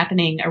discussion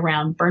happening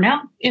around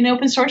burnout in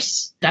open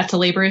source. That's a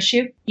labor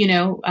issue.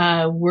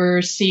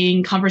 We're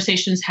seeing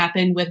conversations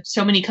happen with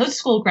so many code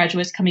school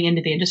graduates coming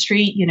into the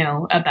industry,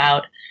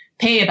 about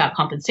pay, about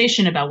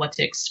compensation, about what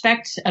to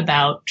expect,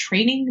 about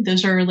training.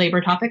 Those are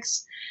labor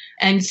topics.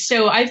 And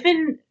so I've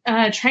been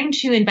trying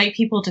to invite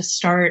people to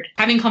start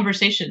having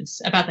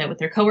conversations about that with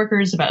their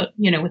coworkers, about,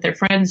 with their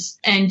friends,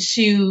 and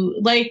to,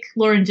 like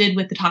Lauren did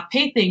with the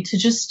TalkPay thing, to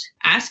just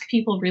ask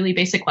people really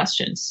basic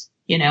questions.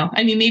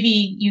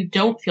 Maybe you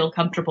don't feel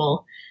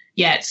comfortable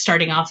yet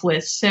starting off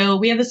with, so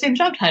we have the same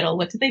job title.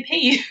 What did they pay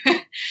you?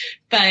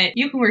 But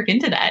you can work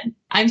into that.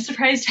 I'm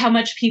surprised how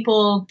much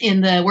people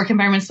in the work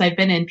environments that I've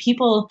been in,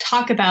 people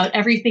talk about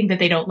everything that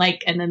they don't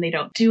like and then they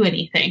don't do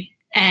anything.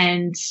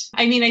 And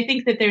I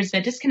think that there's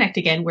a disconnect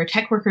again where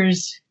tech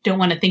workers don't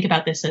want to think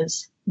about this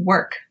as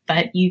work,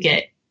 but you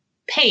get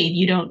paid.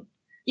 You don't,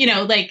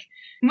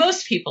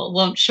 most people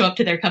won't show up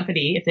to their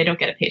company if they don't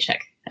get a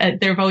paycheck.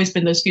 There have always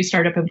been those few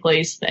startup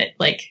employees that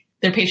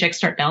their paychecks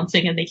start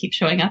bouncing and they keep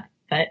showing up.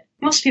 But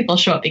most people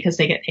show up because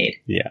they get paid.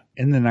 Yeah.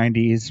 In the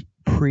 90s,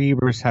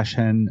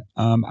 pre-recession,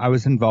 I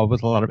was involved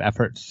with a lot of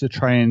efforts to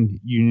try and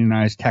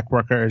unionize tech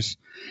workers.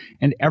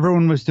 And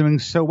everyone was doing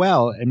so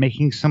well and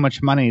making so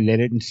much money, they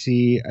didn't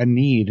see a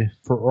need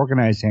for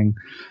organizing.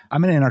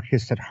 I'm an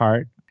anarchist at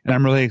heart, and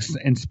I'm really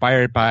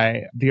inspired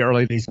by the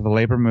early days of the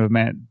labor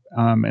movement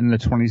in the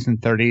 20s and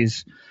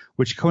 30s,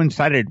 which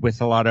coincided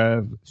with a lot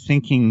of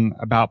thinking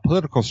about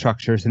political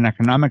structures and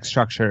economic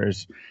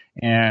structures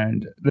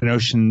and the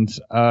notions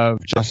of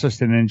justice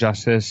and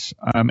injustice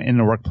in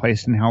the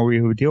workplace and how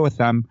we would deal with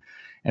them.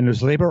 And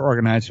those labor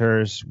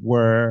organizers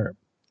were,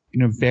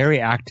 very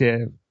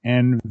active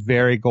and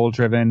very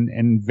goal-driven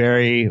and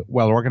very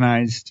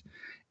well-organized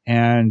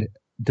and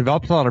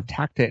developed a lot of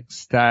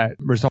tactics that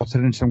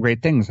resulted in some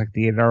great things like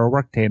the 8-hour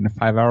workday and the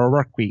 5-hour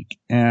work week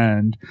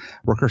and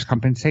workers'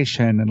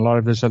 compensation and a lot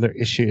of those other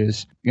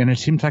issues. And it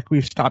seems like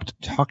we've stopped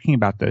talking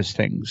about those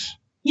things.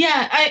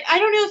 Yeah, I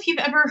don't know if you've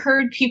ever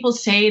heard people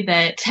say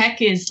that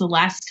tech is the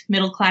last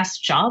middle class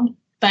job,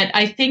 but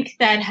I think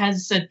that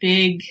has a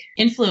big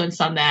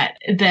influence on that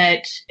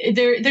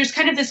there's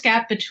kind of this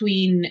gap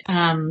between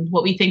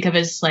what we think of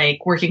as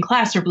like working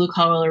class or blue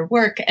collar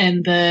work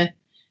and the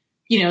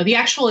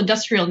actual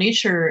industrial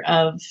nature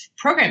of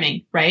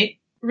programming, right?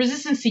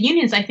 Resistance to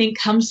unions, I think,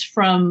 comes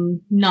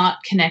from not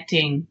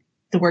connecting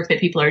the work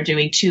that people are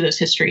doing to those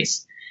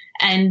histories.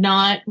 And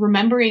not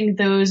remembering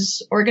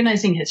those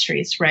organizing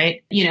histories,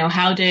 right?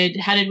 How did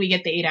we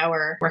get the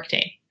 8-hour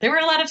workday? There were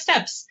a lot of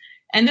steps.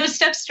 And those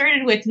steps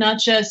started with not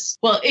just,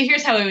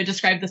 here's how I would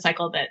describe the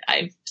cycle that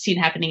I've seen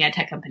happening at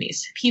tech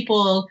companies.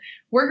 People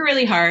work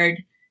really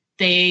hard.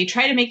 They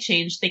try to make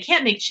change. They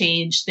can't make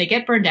change. They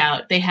get burned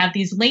out. They have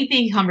these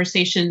lengthy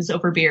conversations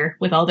over beer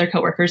with all their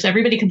coworkers.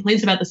 Everybody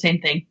complains about the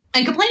same thing.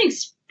 And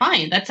complaining's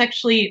fine. That's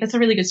a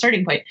really good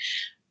starting point.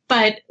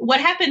 But what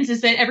happens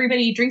is that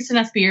everybody drinks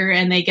enough beer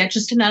and they get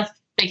just enough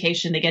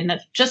vacation, they get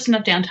just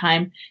enough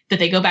downtime that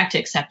they go back to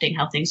accepting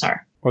how things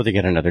are. Or they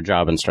get another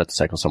job and start the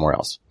cycle somewhere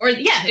else.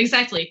 Yeah,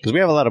 exactly. Because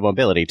we have a lot of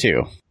mobility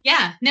too.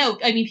 Yeah, no,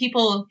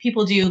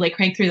 people do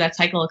crank through that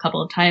cycle a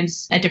couple of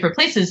times at different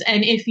places.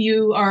 And if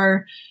you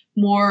are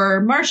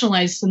more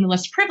marginalized and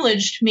less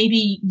privileged,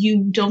 maybe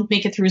you don't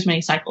make it through as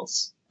many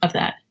cycles of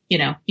that.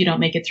 You don't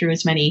make it through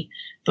as many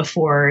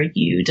before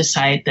you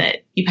decide that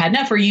you've had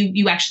enough or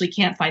you actually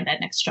can't find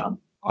that next job.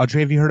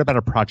 Audrey, have you heard about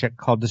a project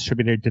called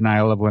Distributed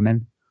Denial of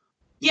Women?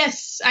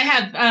 Yes, I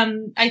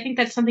have. I think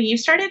that's something you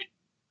started.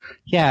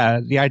 Yeah,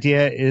 the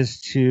idea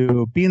is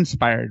to be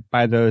inspired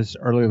by those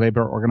early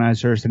labor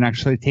organizers and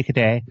actually take a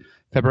day,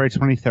 February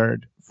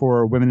 23rd,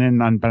 for women in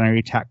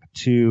non-binary tech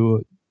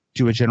to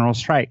do a general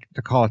strike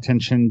to call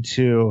attention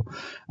to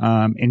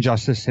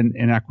injustice and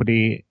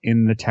inequity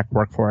in the tech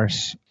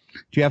workforce.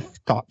 Do you have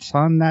thoughts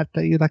on that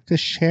you'd like to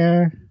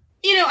share?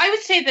 I would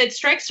say that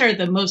strikes are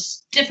the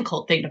most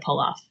difficult thing to pull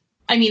off.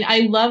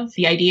 I love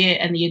the idea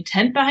and the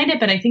intent behind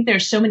it, but I think there are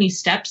so many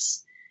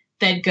steps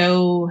that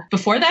go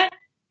before that,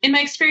 in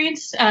my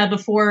experience,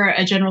 before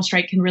a general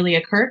strike can really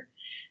occur.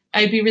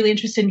 I'd be really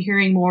interested in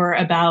hearing more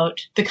about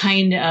the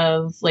kind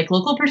of like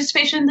local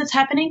participation that's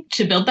happening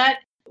to build that.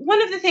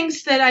 One of the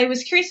things that I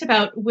was curious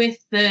about with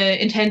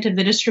the intent of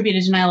the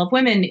distributed denial of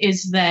women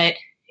is that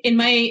in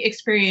my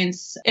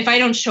experience, if I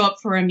don't show up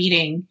for a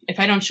meeting, if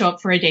I don't show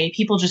up for a day,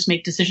 people just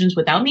make decisions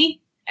without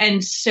me.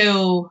 And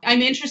so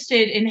I'm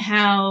interested in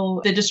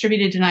how the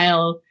distributed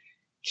denial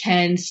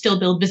can still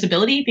build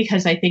visibility,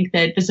 because I think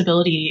that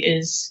visibility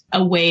is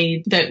a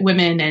way that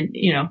women and,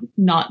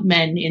 not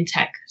men in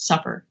tech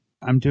suffer.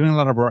 I'm doing a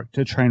lot of work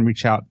to try and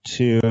reach out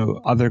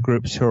to other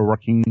groups who are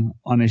working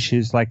on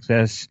issues like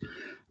this.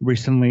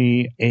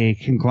 Recently, a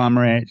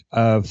conglomerate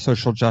of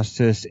social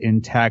justice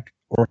in tech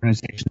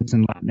organizations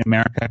in Latin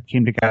America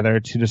came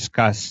together to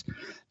discuss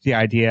the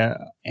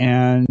idea,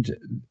 and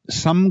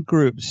some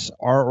groups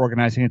are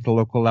organizing at the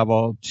local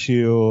level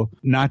to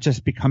not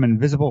just become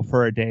invisible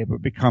for a day,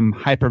 but become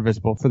hyper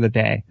visible for the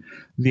day.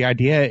 The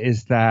idea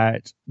is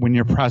that when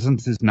your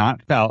presence is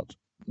not felt,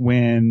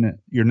 when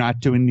you're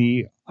not doing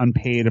the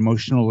unpaid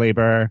emotional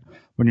labor,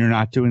 when you're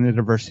not doing the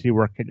diversity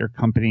work at your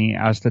company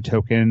as the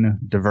token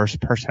diverse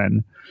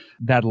person,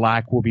 that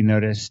lack will be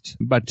noticed.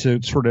 But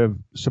to sort of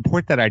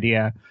support that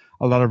idea,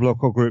 a lot of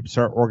local groups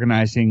are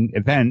organizing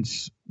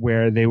events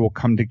where they will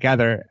come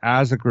together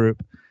as a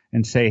group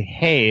and say,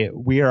 hey,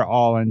 we are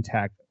all in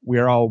tech. We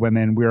are all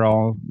women. We are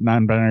all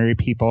non-binary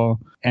people.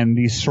 And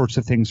these sorts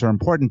of things are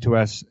important to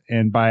us.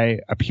 And by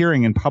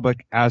appearing in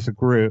public as a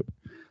group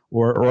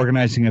or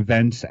organizing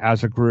events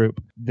as a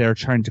group, they're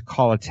trying to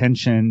call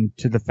attention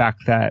to the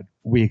fact that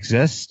we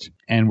exist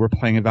and we're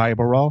playing a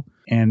valuable role.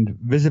 And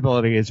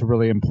visibility is a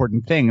really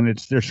important thing. And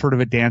there's sort of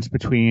a dance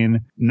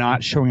between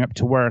not showing up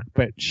to work,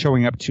 but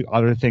showing up to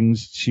other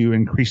things to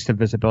increase the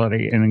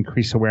visibility and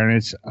increase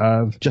awareness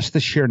of just the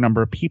sheer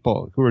number of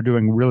people who are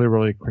doing really,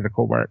 really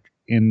critical work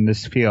in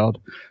this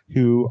field,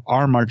 who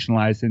are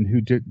marginalized and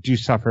who do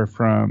suffer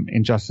from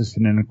injustice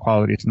and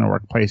inequalities in the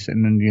workplace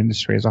and in the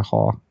industry as a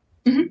whole.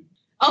 Mm-hmm.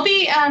 I'll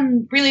be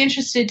really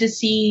interested to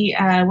see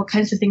what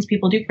kinds of things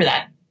people do for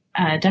that.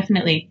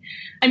 Definitely.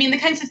 I mean, the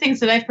kinds of things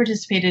that I've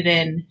participated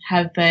in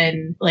have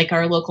been like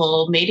our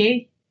local May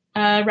Day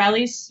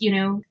rallies.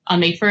 On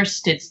May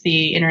 1st, it's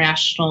the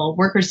International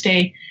Workers'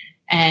 Day,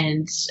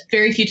 and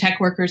very few tech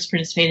workers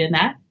participate in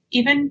that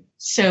even.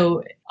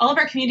 So all of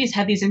our communities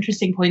have these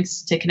interesting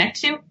points to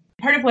connect to.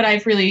 Part of what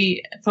I've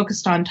really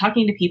focused on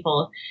talking to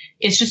people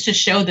is just to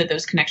show that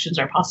those connections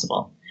are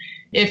possible.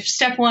 If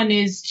step one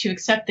is to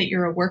accept that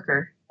you're a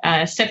worker,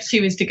 step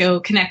two is to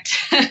go connect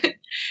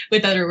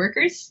with other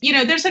workers.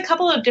 There's a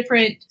couple of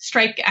different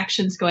strike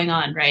actions going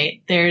on,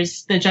 right?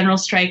 There's the general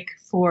strike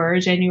for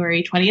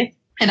January 20th.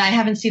 And I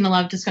haven't seen a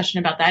lot of discussion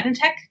about that in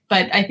tech,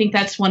 but I think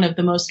that's one of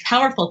the most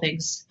powerful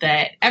things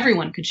that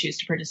everyone could choose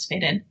to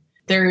participate in.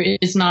 There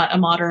is not a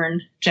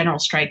modern general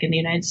strike in the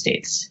United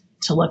States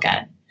to look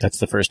at. That's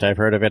the first I've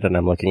heard of it, and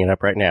I'm looking it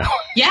up right now.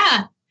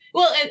 Yeah.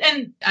 Well,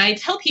 and I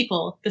tell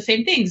people the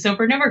same things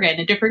over and over again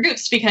in different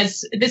groups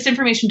because this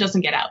information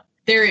doesn't get out.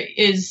 There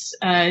is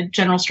a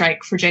general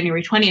strike for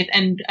January 20th,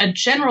 and a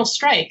general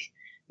strike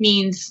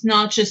means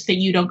not just that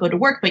you don't go to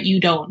work, but you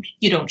don't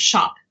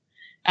shop.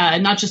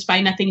 Not just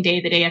Buy Nothing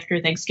Day, the day after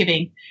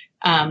Thanksgiving,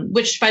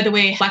 which, by the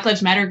way, Black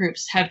Lives Matter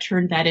groups have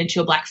turned that into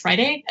a Black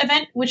Friday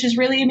event, which is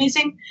really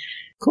amazing.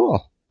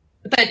 Cool.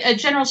 But a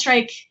general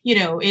strike,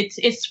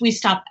 it's we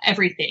stop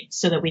everything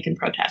so that we can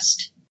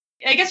protest.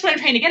 I guess what I'm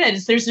trying to get at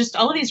is there's just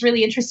all of these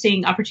really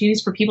interesting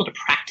opportunities for people to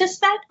practice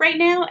that right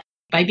now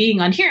by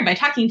being on here and by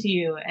talking to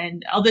you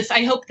and all this.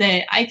 I hope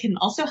that I can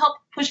also help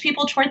push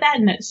people toward that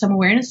and some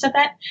awareness of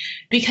that,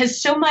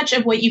 because so much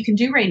of what you can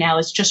do right now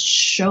is just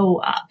show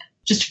up.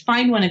 Just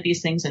find one of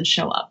these things and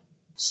show up.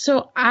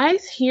 So I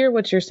hear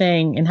what you're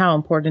saying and how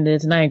important it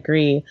is, and I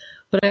agree.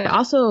 But I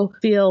also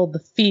feel the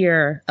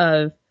fear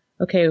of,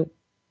 okay,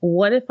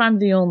 what if I'm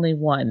the only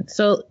one?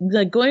 So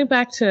going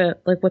back to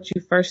what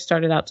you first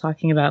started out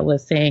talking about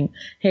was saying,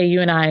 hey,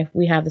 you and I,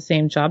 we have the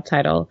same job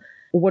title.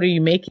 What are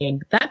you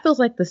making? That feels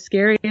like the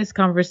scariest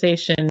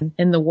conversation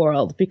in the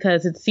world,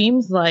 because it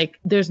seems like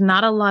there's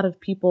not a lot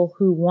of people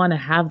who want to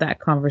have that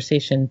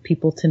conversation.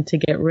 People tend to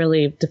get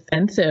really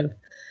defensive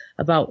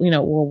about,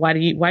 well, why are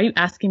you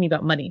asking me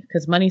about money?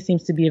 Because money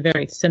seems to be a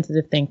very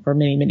sensitive thing for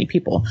many, many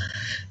people.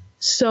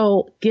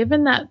 So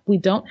given that we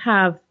don't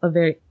have a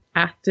very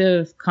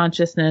active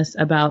consciousness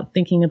about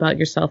thinking about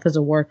yourself as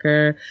a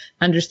worker,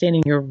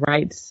 understanding your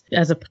rights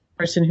as a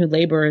person who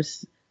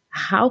labors,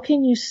 how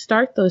can you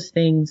start those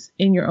things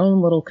in your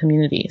own little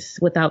communities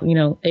without,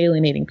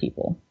 alienating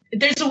people?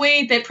 There's a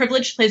way that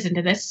privilege plays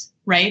into this,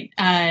 right?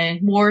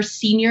 More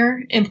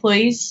senior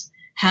employees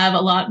have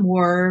a lot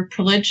more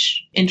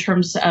privilege in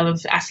terms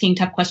of asking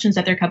tough questions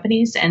at their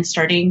companies and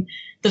starting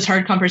those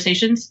hard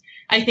conversations.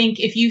 I think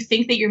if you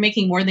think that you're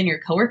making more than your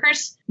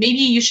coworkers, maybe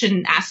you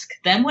shouldn't ask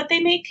them what they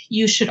make.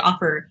 You should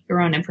offer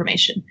your own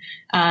information.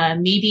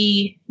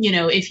 Maybe,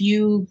 if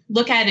you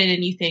look at it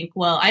and you think,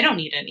 well, I don't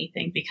need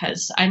anything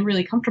because I'm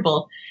really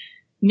comfortable,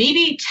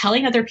 maybe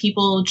telling other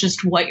people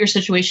just what your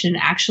situation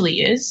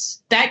actually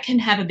is, that can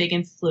have a big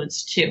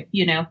influence too.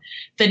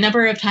 The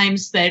number of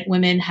times that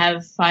women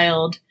have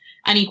filed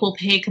unequal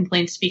pay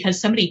complaints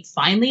because somebody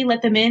finally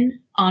let them in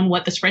on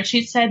what the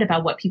spreadsheet said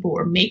about what people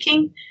were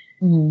making,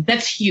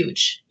 that's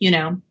huge, you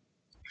know?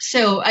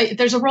 So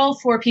there's a role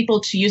for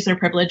people to use their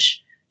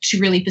privilege to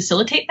really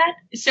facilitate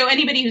that. So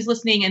anybody who's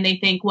listening and they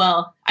think,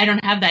 well, I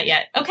don't have that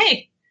yet.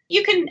 Okay.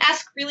 You can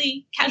ask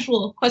really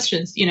casual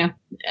questions. You know,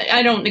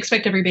 I don't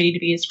expect everybody to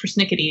be as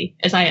persnickety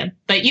as I am,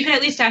 but you can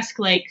at least ask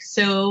like,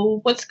 so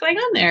what's going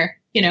on there?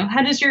 You know,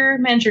 how does your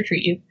manager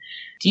treat you?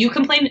 Do you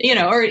complain, you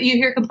know, or you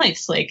hear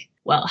complaints like,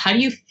 well, how do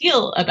you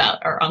feel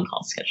about our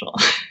on-call schedule?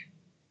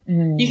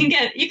 You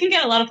can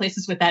get a lot of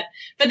places with that.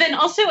 But then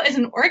also as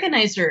an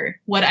organizer,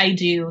 what I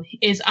do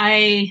is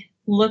I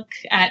look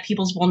at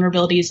people's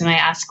vulnerabilities and I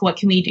ask, what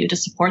can we do to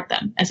support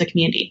them as a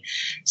community?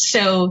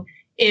 So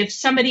if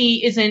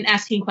somebody isn't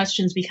asking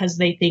questions because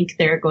they think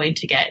they're going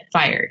to get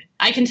fired,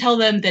 I can tell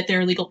them that there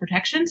are legal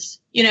protections.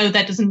 You know,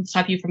 that doesn't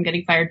stop you from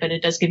getting fired, but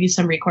it does give you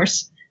some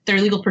recourse. There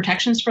are legal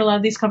protections for a lot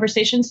of these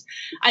conversations.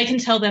 I can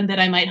tell them that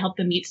I might help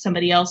them meet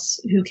somebody else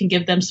who can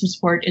give them some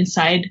support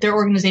inside their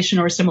organization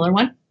or a similar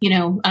one. You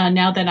know,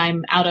 now that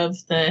I'm out of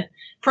the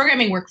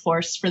programming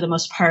workforce for the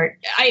most part,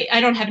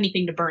 I don't have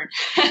anything to burn.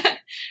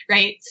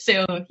 Right.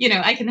 So, you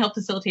know, I can help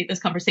facilitate those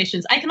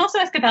conversations. I can also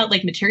ask about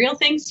like material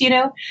things, you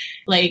know,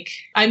 like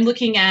I'm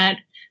looking at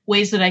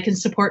ways that I can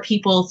support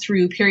people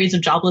through periods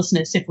of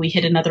joblessness if we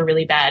hit another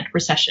really bad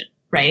recession.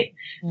 Right.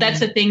 That's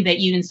the thing that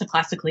unions have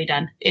classically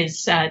done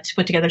is to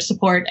put together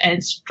support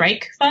and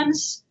strike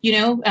funds. You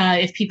know,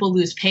 if people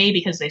lose pay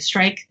because they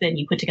strike, then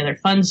you put together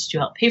funds to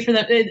help pay for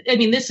that. I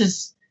mean,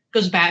 this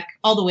goes back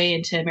all the way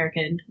into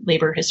American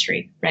labor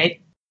history.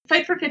 Right.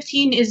 Fight for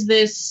 15 is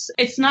this.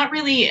 It's not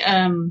really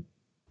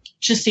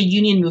just a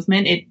union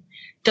movement. It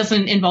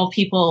doesn't involve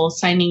people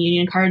signing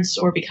union cards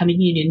or becoming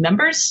union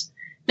members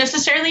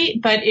necessarily,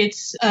 but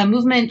it's a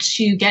movement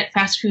to get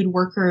fast food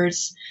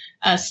workers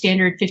a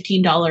standard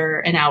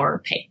 $15 an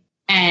hour pay.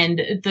 And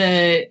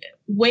the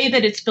way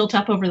that it's built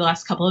up over the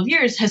last couple of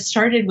years has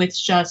started with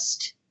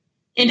just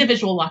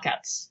individual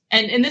walkouts.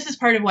 And this is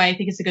part of why I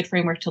think it's a good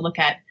framework to look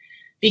at,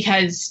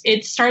 because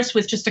it starts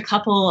with just a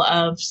couple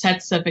of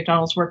sets of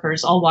McDonald's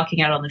workers all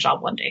walking out on the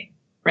job one day,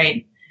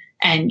 right?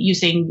 And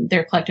using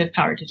their collective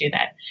power to do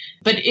that.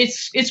 But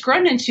it's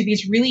grown into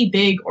these really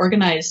big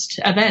organized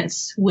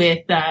events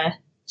with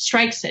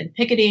strikes and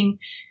picketing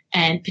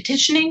and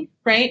petitioning,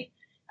 right?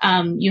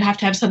 You have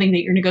to have something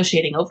that you're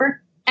negotiating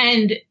over.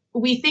 And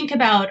we think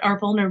about our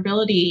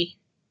vulnerability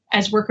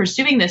as workers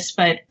doing this,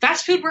 but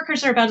fast food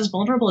workers are about as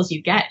vulnerable as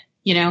you get.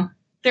 You know,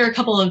 there are a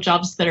couple of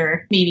jobs that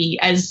are maybe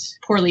as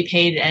poorly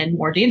paid and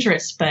more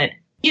dangerous, but,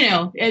 you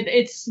know,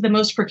 it's the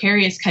most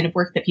precarious kind of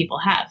work that people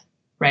have,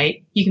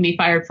 right? You can be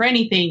fired for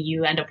anything.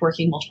 You end up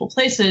working multiple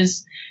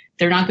places.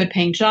 They're not good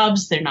paying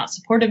jobs. They're not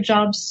supportive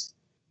jobs.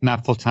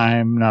 Not full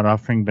time, not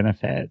offering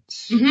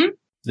benefits. Mm-hmm.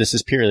 This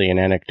is purely an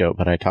anecdote,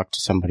 but I talked to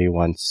somebody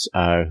once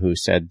who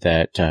said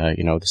that,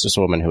 this is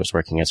a woman who was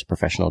working as a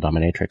professional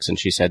dominatrix, and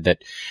she said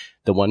that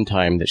the one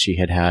time that she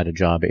had had a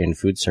job in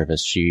food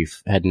service, she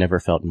had never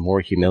felt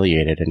more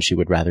humiliated, and she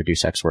would rather do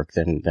sex work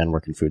than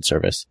work in food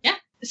service. Yeah.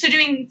 So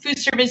doing food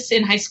service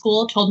in high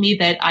school told me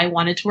that I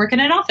wanted to work in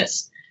an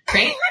office,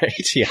 right?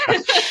 Right, yeah.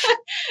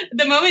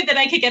 The moment that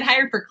I could get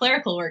hired for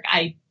clerical work,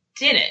 I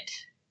did it.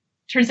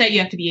 Turns out you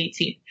have to be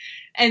 18.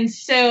 And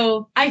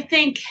so I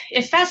think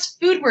if fast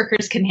food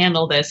workers can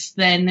handle this,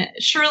 then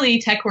surely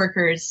tech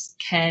workers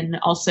can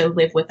also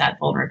live with that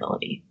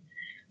vulnerability.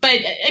 But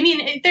I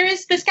mean, there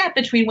is this gap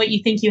between what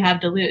you think you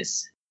have to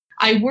lose.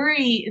 I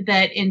worry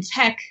that in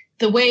tech,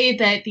 the way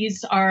that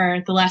these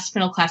are the last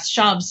middle class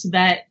jobs,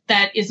 that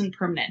isn't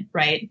permanent,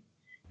 right?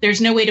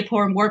 There's no way to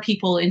pour more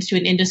people into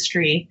an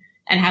industry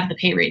and have the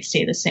pay rate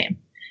stay the same.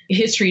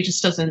 History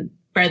just doesn't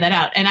bear that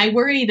out. And I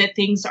worry that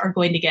things are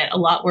going to get a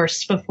lot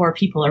worse before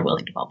people are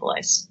willing to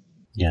mobilize.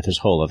 Yeah, there's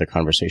a whole other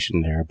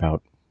conversation there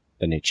about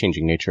the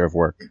changing nature of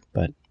work,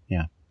 but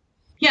yeah.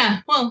 Yeah,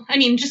 well, I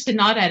mean, just to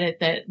nod at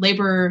it, that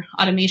labor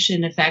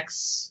automation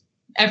affects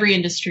every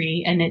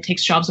industry and it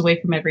takes jobs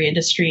away from every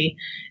industry.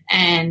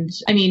 And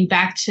I mean,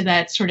 back to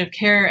that sort of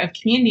care of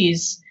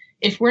communities,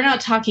 if we're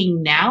not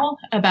talking now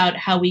about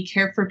how we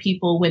care for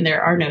people when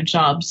there are no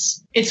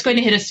jobs, it's going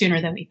to hit us sooner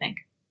than we think.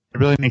 It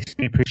really makes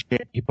me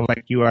appreciate people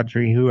like you,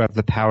 Audrey, who have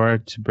the power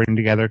to bring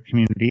together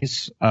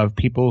communities of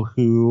people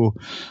who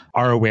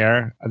are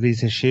aware of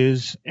these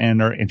issues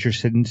and are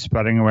interested in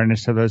spreading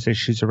awareness of those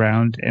issues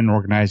around and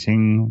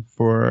organizing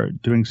for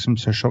doing some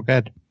social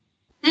good.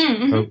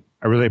 Mm-hmm. So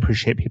I really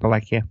appreciate people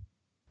like you.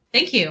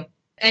 Thank you.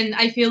 And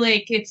I feel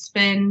like it's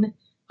been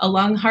a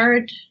long,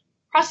 hard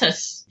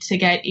process to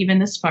get even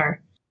this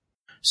far.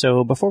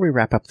 So before we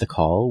wrap up the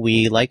call,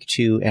 we like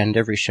to end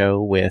every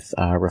show with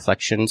a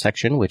reflection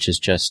section, which is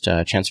just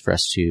a chance for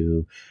us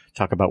to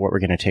talk about what we're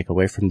going to take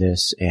away from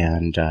this.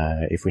 And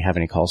if we have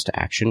any calls to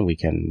action, we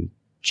can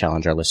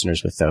challenge our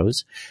listeners with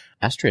those.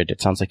 Astrid,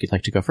 it sounds like you'd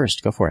like to go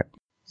first. Go for it.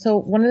 So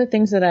one of the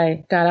things that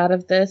I got out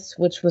of this,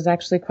 which was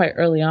actually quite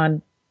early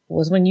on,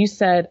 was when you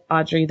said,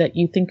 Audrey, that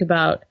you think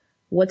about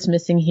what's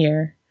missing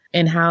here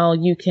and how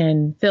you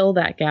can fill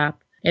that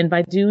gap. And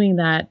by doing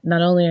that,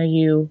 not only are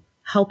you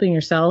helping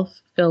yourself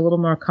feel a little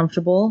more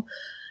comfortable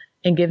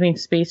and giving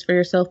space for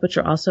yourself, but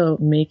you're also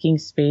making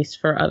space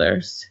for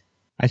others.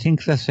 I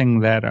think the thing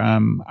that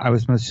I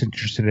was most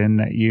interested in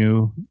that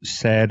you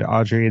said,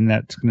 Audrey, and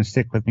that's going to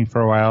stick with me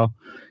for a while,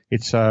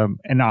 it's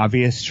an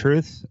obvious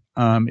truth.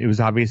 It was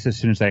obvious as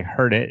soon as I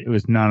heard it. It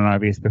was not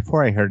obvious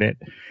before I heard it.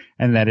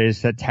 And that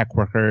is that tech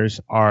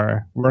workers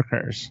are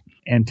workers.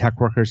 And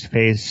tech workers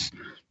face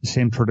the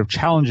same sort of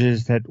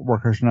challenges that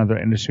workers in other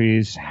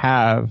industries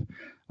have.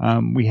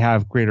 We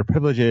have greater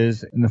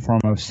privileges in the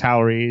form of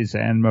salaries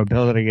and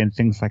mobility and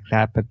things like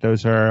that, but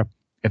those are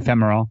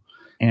ephemeral.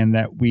 And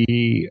that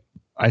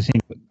I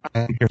think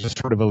there's a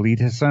sort of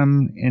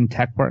elitism in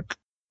tech work.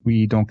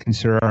 We don't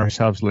consider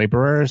ourselves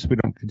laborers. We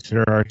don't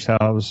consider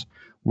ourselves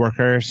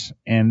workers,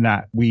 and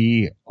that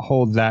we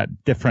hold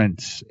that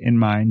difference in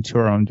mind to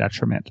our own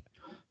detriment.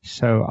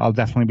 So I'll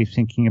definitely be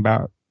thinking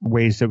about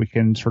ways that we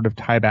can sort of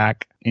tie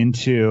back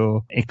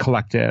into a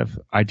collective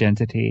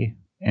identity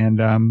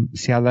and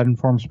see how that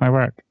informs my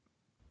work.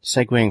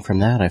 Segueing from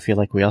that, I feel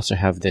like we also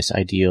have this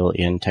ideal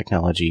in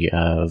technology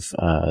of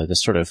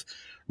this sort of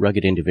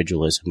rugged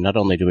individualism. Not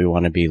only do we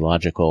want to be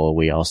logical,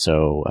 we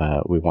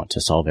also we want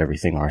to solve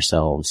everything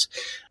ourselves.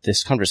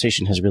 This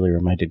conversation has really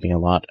reminded me a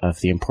lot of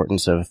the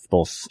importance of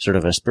both sort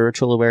of a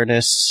spiritual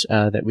awareness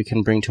that we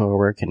can bring to our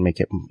work and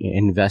make it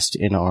invest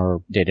in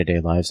our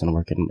day-to-day lives and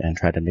work and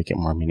try to make it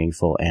more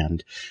meaningful,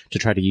 and to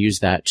try to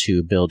use that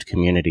to build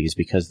communities,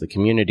 because the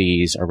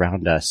communities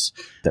around us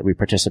that we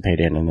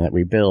participate in and that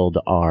we build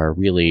are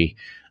really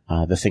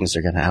the things that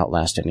are going to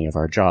outlast any of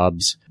our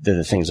jobs. They're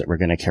the things that we're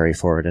going to carry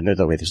forward, and they're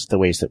the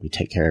ways that we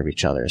take care of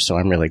each other. So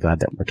I'm really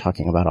glad that we're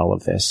talking about all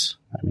of this.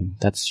 I mean,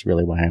 that's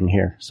really why I'm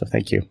here. So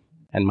thank you.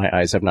 And my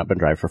eyes have not been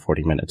dry for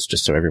 40 minutes,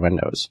 just so everyone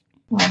knows.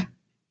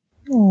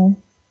 Oh.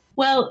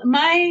 Well,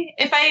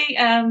 if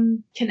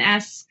I can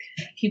ask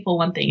people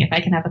one thing, if I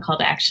can have a call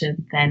to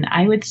action, then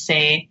I would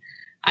say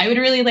I would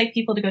really like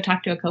people to go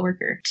talk to a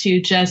coworker,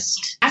 to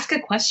just ask a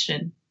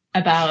question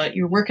about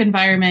your work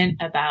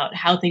environment, about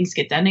how things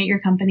get done at your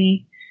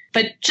company,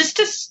 but just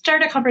to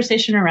start a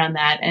conversation around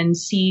that and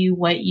see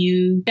what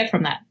you get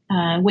from that,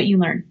 what you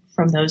learn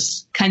from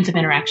those kinds of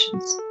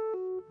interactions.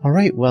 All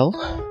right. Well,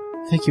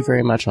 thank you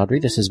very much, Audrey.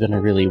 This has been a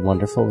really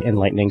wonderful,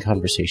 enlightening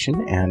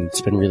conversation, and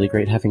it's been really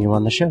great having you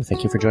on the show.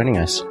 Thank you for joining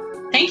us.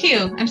 Thank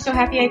you. I'm so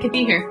happy I could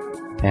be here.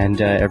 And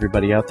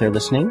everybody out there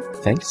listening,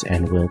 thanks,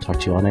 and we'll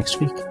talk to you all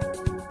next week.